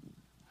saying?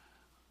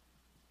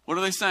 What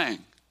are they saying?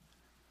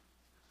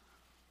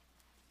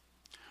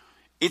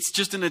 It's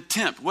just an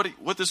attempt.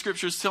 What the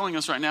scripture is telling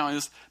us right now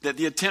is that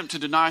the attempt to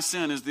deny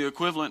sin is the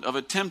equivalent of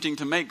attempting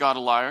to make God a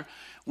liar,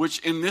 which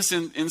in this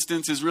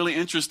instance is really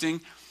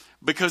interesting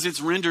because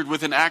it's rendered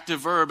with an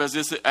active verb as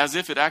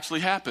if it actually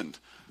happened.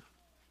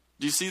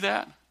 Do you see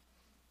that?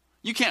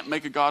 You can't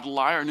make a God a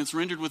liar, and it's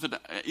rendered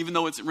even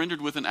though it's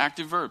rendered with an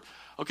active verb.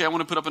 Okay, I want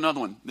to put up another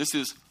one. This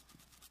is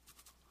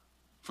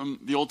from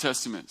the Old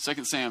Testament,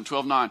 2 Samuel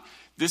 12:9.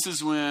 This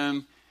is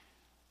when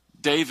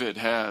David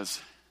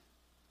has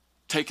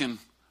taken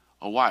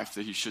a wife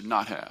that he should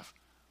not have.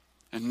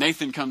 And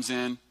Nathan comes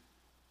in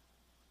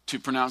to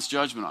pronounce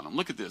judgment on him.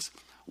 Look at this.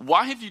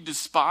 Why have you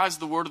despised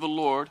the word of the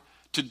Lord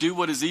to do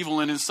what is evil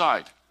in his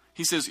sight?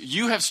 He says,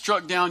 you have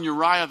struck down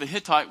Uriah the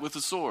Hittite with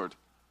a sword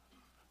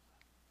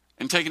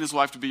and taken his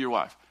wife to be your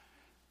wife.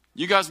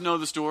 You guys know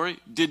the story.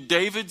 Did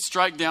David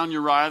strike down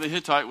Uriah the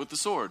Hittite with the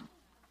sword?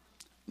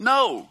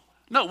 No.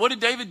 No, what did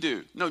David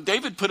do? No,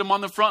 David put him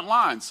on the front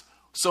lines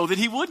so that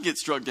he would get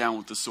struck down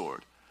with the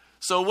sword.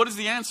 So what is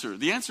the answer?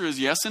 The answer is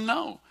yes and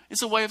no.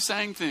 It's a way of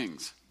saying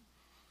things.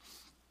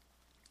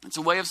 It's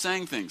a way of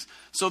saying things.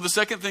 So the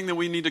second thing that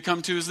we need to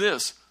come to is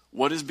this.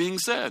 What is being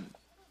said?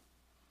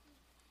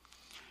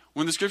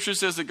 When the scripture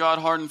says that God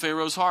hardened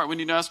Pharaoh's heart, we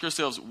need to ask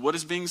ourselves, what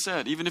is being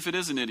said, even if it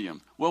is an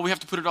idiom? Well, we have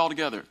to put it all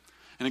together.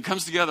 And it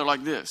comes together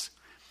like this.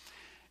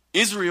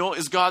 Israel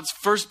is God's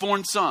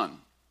firstborn son,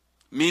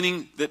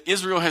 meaning that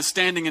Israel has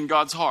standing in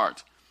God's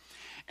heart.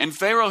 And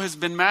Pharaoh has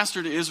been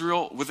master to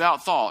Israel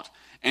without thought.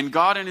 And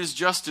God in his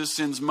justice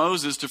sends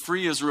Moses to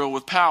free Israel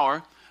with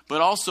power,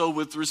 but also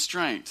with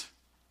restraint.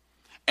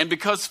 And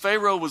because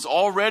Pharaoh was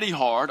already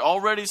hard,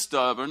 already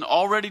stubborn,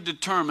 already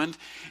determined,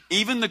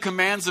 even the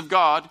commands of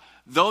God,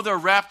 though they're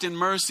wrapped in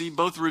mercy,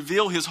 both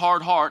reveal his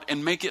hard heart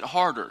and make it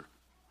harder.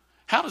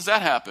 How does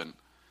that happen?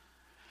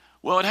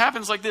 Well, it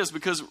happens like this,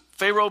 because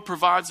Pharaoh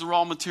provides the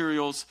raw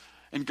materials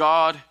and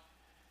God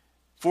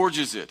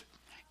forges it.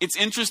 It's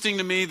interesting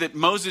to me that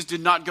Moses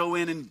did not go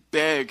in and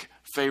beg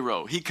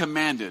Pharaoh. He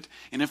commanded.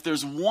 And if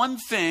there's one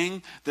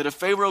thing that a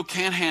Pharaoh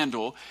can't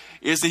handle,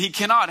 is that he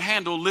cannot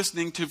handle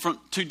listening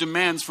to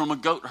demands from a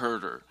goat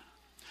herder.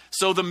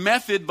 So the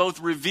method both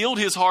revealed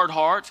his hard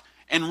heart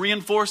and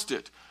reinforced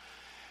it.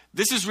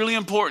 This is really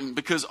important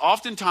because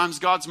oftentimes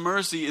God's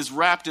mercy is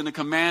wrapped in a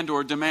command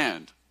or a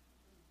demand.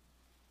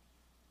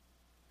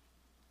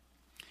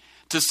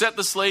 To set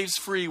the slaves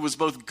free was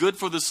both good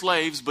for the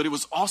slaves, but it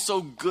was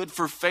also good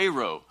for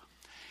Pharaoh.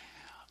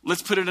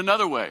 Let's put it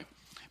another way.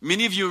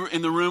 Many of you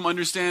in the room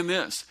understand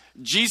this.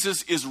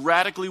 Jesus is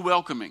radically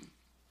welcoming.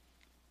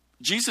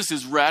 Jesus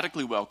is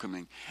radically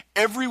welcoming.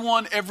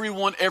 Everyone,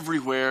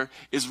 everywhere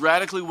is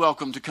radically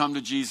welcome to come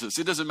to Jesus.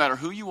 It doesn't matter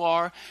who you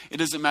are. It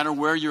doesn't matter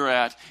where you're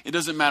at. It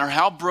doesn't matter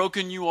how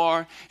broken you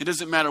are. It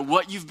doesn't matter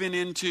what you've been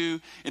into.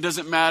 It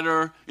doesn't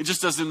matter. It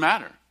just doesn't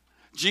matter.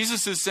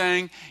 Jesus is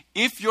saying,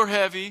 if you're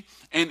heavy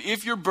and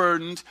if you're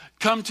burdened,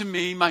 come to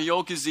me. My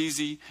yoke is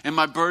easy and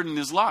my burden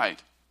is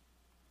light.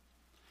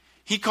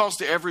 He calls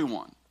to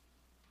everyone.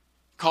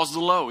 He calls the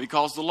low. He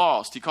calls the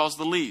lost. He calls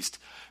the least.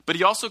 But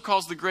he also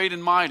calls the great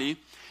and mighty.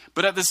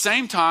 But at the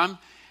same time,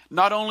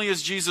 not only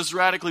is Jesus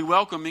radically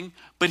welcoming,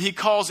 but he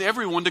calls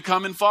everyone to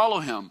come and follow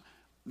him.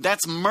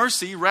 That's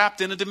mercy wrapped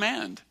in a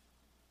demand.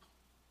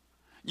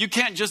 You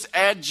can't just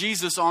add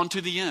Jesus on to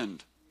the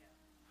end.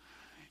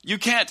 You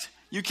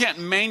can't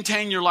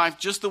maintain your life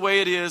just the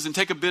way it is and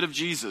take a bit of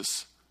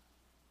Jesus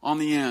on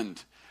the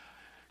end.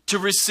 To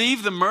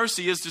receive the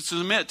mercy is to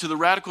submit to the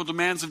radical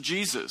demands of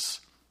Jesus.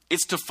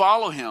 It's to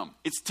follow him.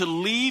 It's to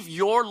leave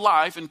your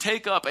life and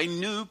take up a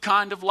new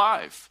kind of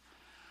life,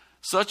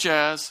 such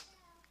as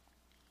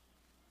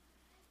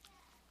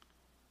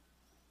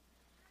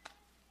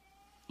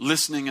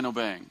listening and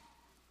obeying.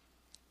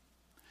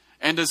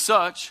 And as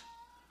such,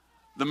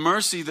 the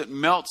mercy that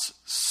melts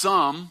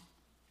some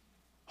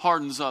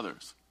hardens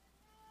others.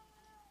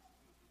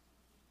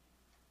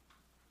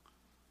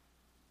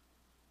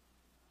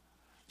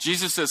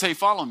 Jesus says, hey,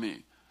 follow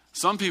me.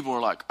 Some people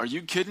are like, are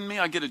you kidding me?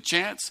 I get a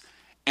chance?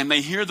 And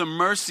they hear the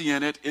mercy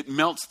in it. It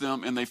melts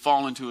them and they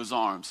fall into his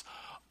arms.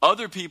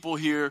 Other people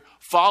hear,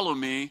 follow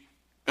me.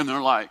 And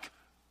they're like,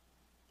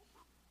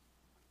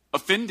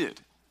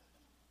 offended.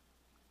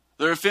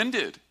 They're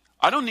offended.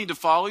 I don't need to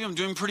follow you. I'm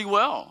doing pretty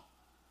well.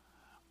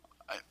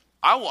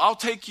 I'll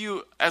take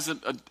you as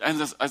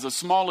a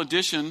small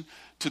addition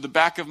to the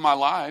back of my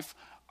life.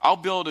 I'll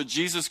build a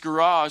Jesus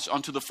garage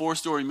onto the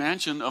 4-story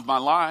mansion of my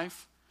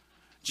life.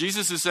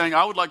 Jesus is saying,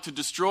 I would like to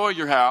destroy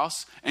your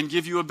house and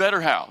give you a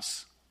better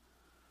house.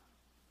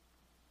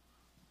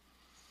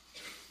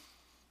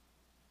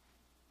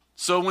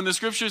 So when the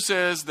scripture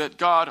says that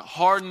God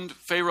hardened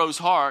Pharaoh's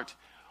heart,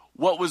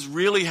 what was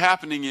really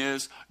happening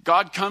is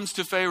God comes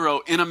to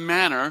Pharaoh in a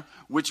manner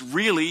which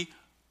really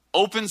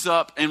opens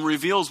up and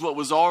reveals what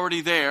was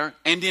already there,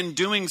 and in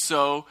doing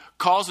so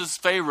causes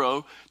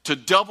Pharaoh to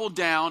double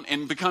down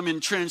and become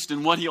entrenched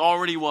in what he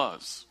already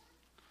was.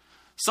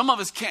 Some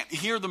of us can't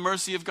hear the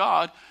mercy of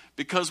God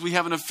because we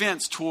have an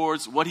offense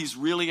towards what he's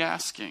really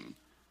asking.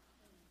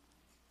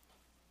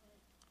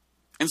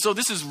 And so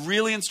this is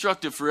really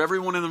instructive for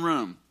everyone in the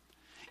room.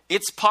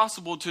 It's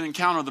possible to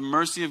encounter the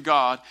mercy of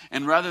God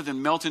and rather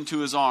than melt into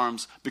his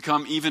arms,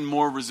 become even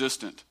more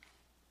resistant.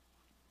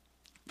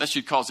 That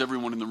should cause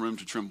everyone in the room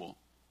to tremble.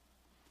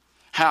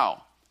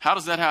 How? How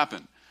does that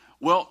happen?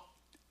 Well,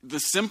 the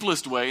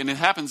simplest way, and it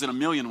happens in a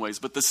million ways,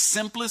 but the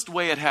simplest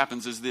way it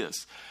happens is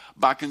this.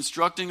 By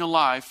constructing a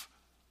life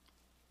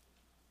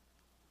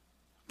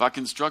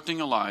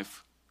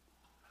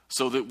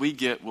so that we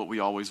get what we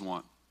always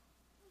want.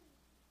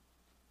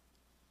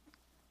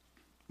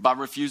 By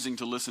refusing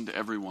to listen to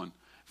everyone.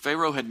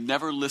 Pharaoh had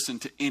never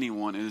listened to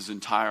anyone in his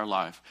entire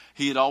life.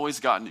 He had always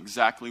gotten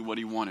exactly what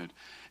he wanted.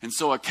 And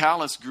so a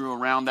callous grew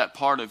around that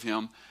part of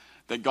him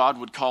that God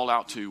would call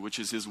out to, which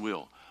is his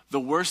will. The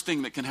worst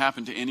thing that can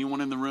happen to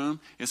anyone in the room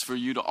is for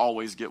you to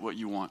always get what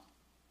you want.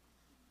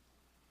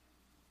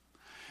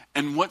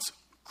 And what's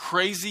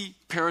crazy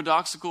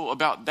paradoxical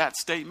about that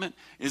statement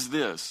is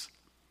this.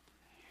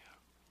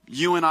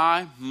 You and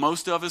I,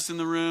 most of us in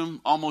the room,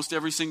 almost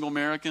every single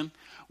American,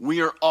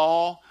 we are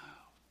all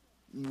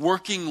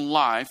working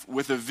life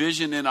with a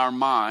vision in our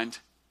mind.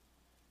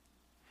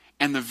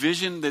 And the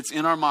vision that's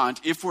in our mind,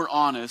 if we're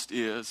honest,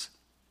 is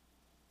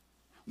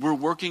we're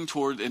working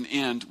toward an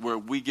end where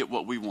we get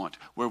what we want,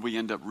 where we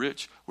end up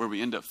rich, where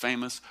we end up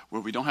famous,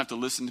 where we don't have to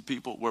listen to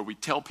people, where we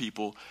tell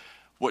people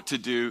what to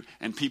do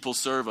and people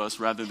serve us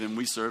rather than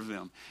we serve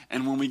them.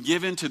 And when we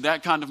give into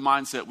that kind of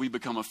mindset, we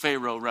become a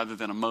Pharaoh rather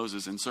than a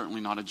Moses, and certainly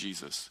not a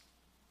Jesus.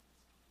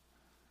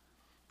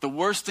 The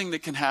worst thing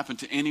that can happen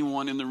to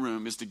anyone in the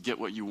room is to get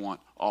what you want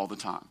all the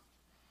time.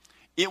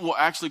 It will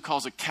actually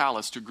cause a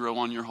callus to grow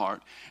on your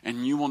heart,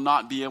 and you will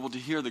not be able to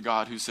hear the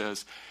God who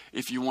says,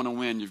 if you want to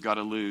win, you've got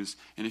to lose.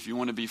 And if you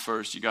want to be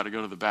first, you got to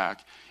go to the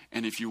back.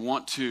 And if you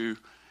want to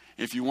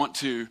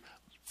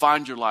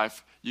find your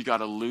life, you got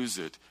to lose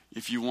it.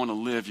 If you want to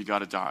live, you got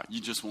to die.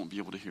 You just won't be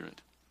able to hear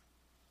it.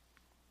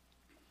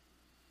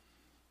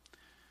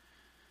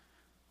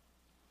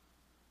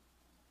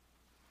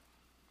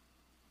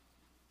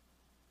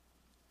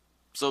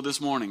 So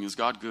this morning, is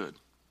God good?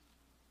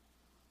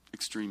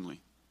 Extremely.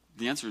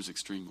 The answer is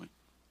extremely.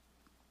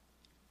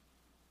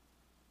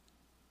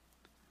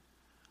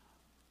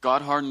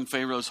 God hardened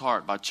Pharaoh's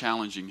heart by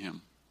challenging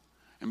him.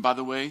 And by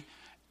the way,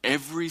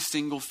 every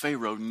single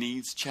Pharaoh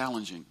needs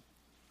challenging.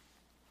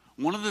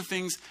 One of the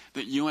things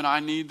that you and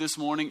I need this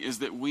morning is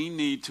that we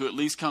need to at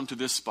least come to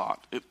this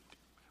spot.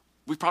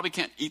 We probably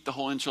can't eat the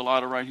whole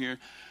enchilada right here,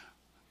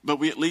 but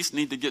we at least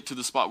need to get to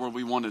the spot where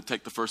we want to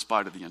take the first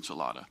bite of the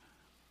enchilada.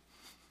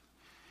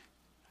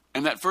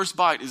 And that first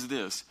bite is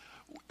this.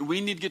 We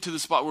need to get to the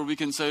spot where we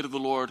can say to the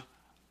Lord,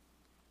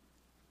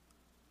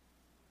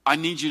 I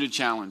need you to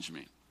challenge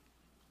me.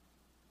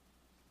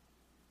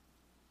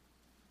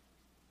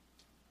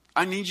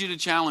 I need you to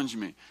challenge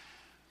me.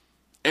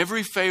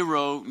 Every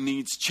Pharaoh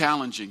needs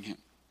challenging him.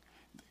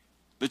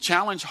 The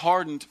challenge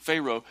hardened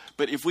Pharaoh,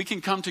 but if we can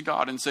come to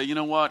God and say, you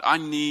know what, I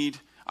need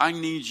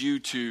you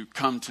to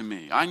come to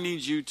me. I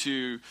need you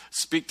to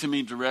speak to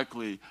me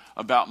directly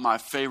about my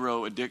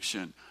Pharaoh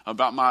addiction,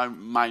 about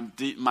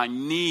my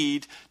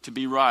need to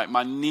be right,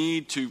 my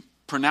need to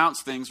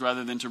pronounce things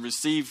rather than to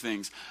receive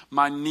things,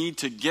 my need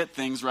to get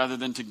things rather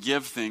than to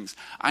give things.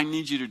 I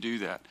need you to do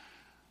that.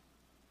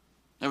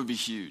 That would be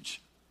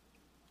huge.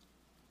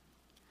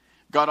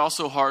 God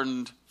also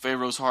hardened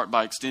Pharaoh's heart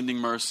by extending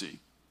mercy.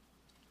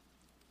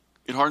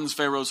 It hardens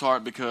Pharaoh's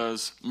heart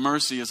because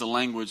mercy is a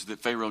language that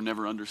Pharaoh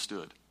never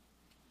understood.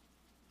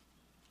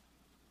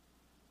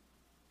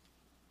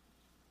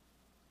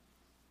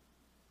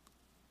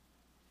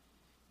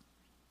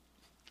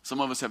 Some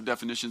of us have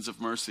definitions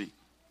of mercy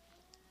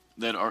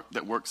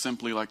that work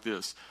simply like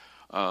this.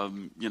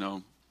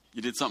 You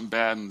did something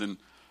bad and then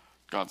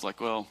God's like,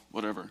 well,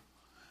 whatever.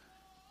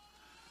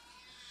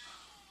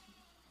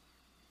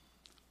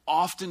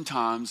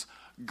 Oftentimes,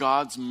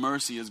 God's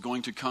mercy is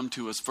going to come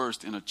to us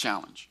first in a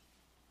challenge.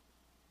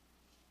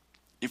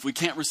 If we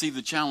can't receive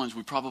the challenge,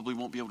 we probably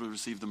won't be able to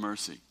receive the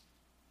mercy.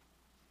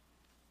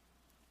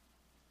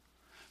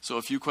 So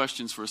a few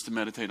questions for us to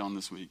meditate on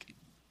this week.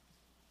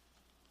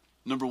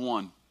 Number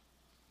one,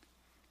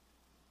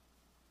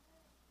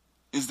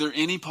 is there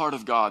any part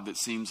of God that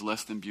seems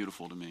less than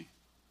beautiful to me?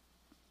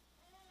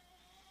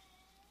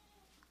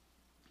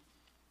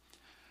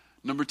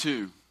 Number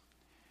two,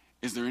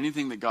 is there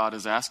anything that God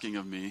is asking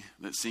of me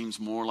that seems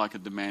more like a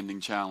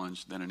demanding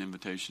challenge than an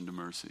invitation to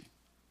mercy?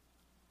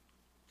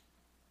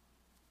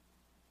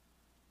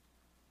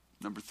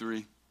 Number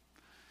three,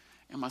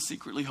 am I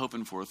secretly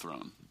hoping for a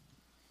throne?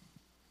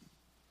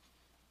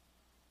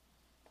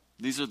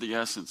 These are the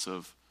essence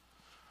of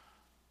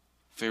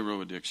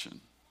Pharaoh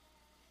addiction.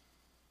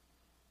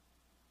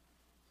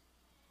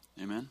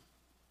 Amen?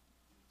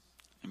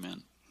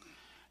 Amen.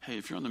 Hey,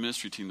 if you're on the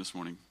ministry team this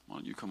morning, why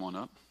don't you come on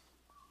up?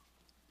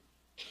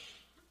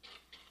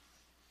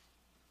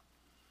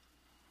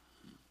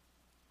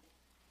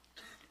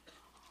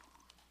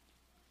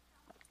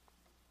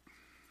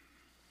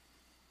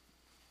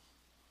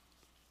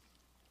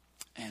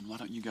 And why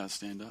don't you guys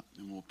stand up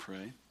and we'll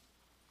pray.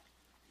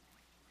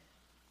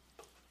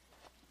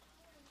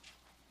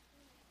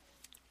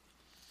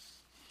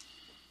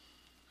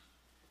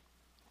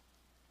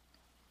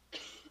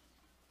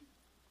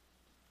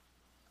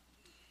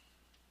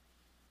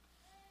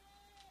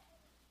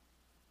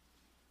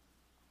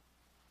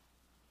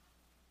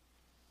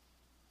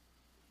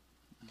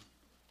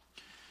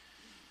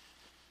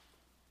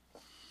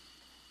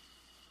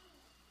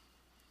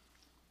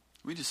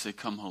 We just say,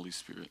 come, Holy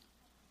Spirit.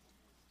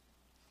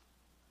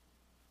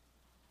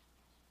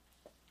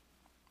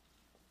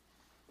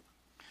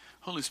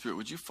 Holy Spirit,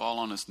 would you fall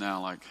on us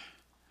now like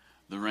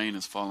the rain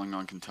is falling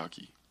on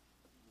Kentucky?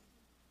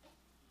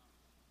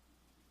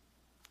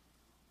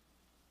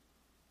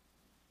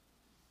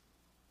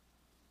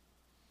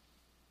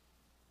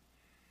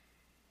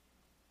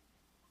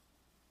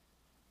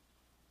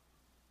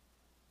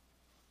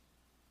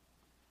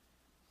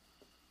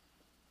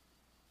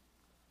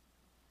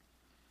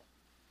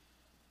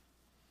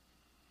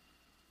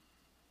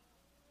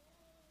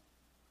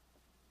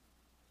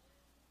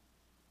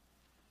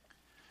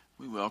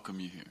 We welcome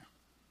you here.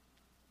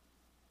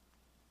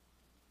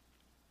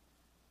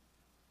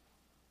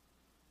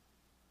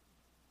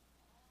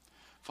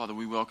 Father,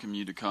 we welcome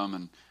you to come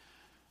and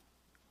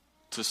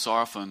to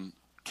soften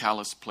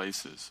callous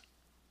places.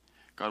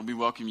 God, we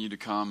welcome you to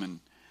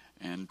come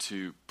and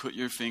to put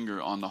your finger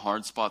on the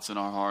hard spots in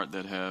our heart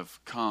that have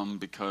come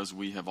because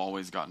we have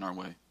always gotten our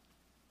way.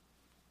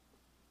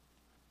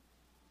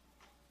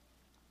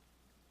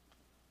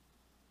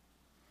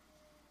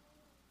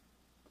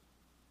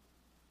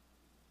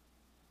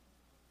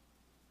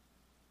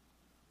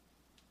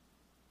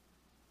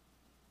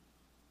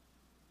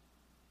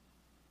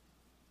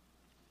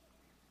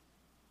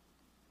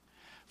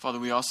 Father,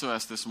 we also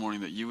ask this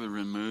morning that you would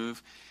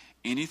remove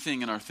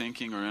anything in our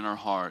thinking or in our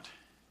heart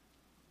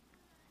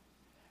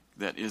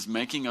that is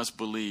making us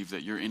believe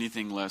that you're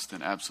anything less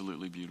than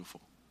absolutely beautiful.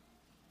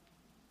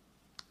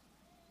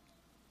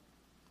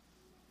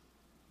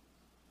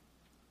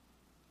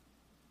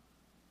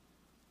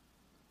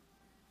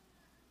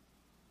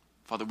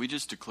 Father, we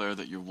just declare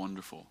that you're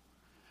wonderful,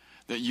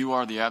 that you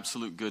are the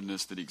absolute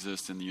goodness that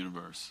exists in the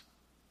universe,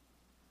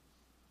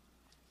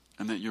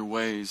 and that your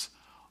ways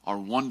are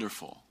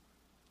wonderful.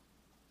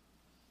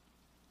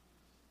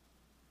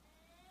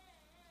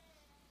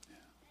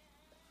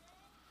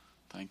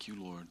 Thank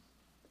you, Lord.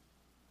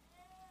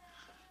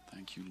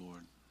 Thank you,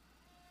 Lord.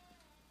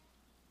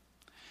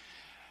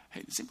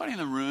 Hey, is anybody in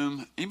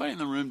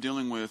the room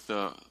dealing with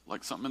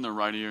like something in their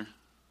right ear?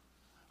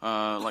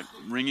 Like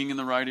ringing in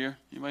the right ear?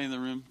 Anybody in the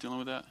room dealing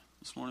with that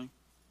this morning?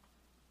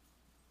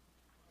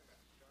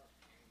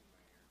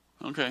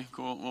 Okay,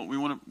 cool. Well, we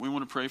want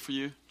to pray for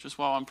you just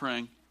while I'm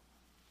praying.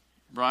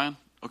 Brian?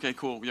 Okay,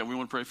 cool. Yeah, we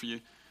want to pray for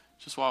you.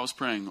 Just while I was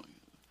praying.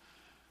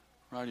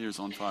 Right ear's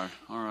on fire.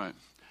 All right.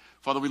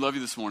 Father, we love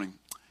you this morning.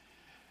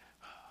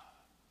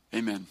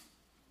 Amen.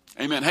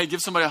 Amen. Hey,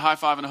 give somebody a high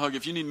five and a hug.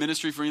 If you need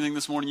ministry for anything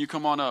this morning, you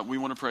come on up. We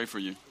want to pray for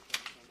you.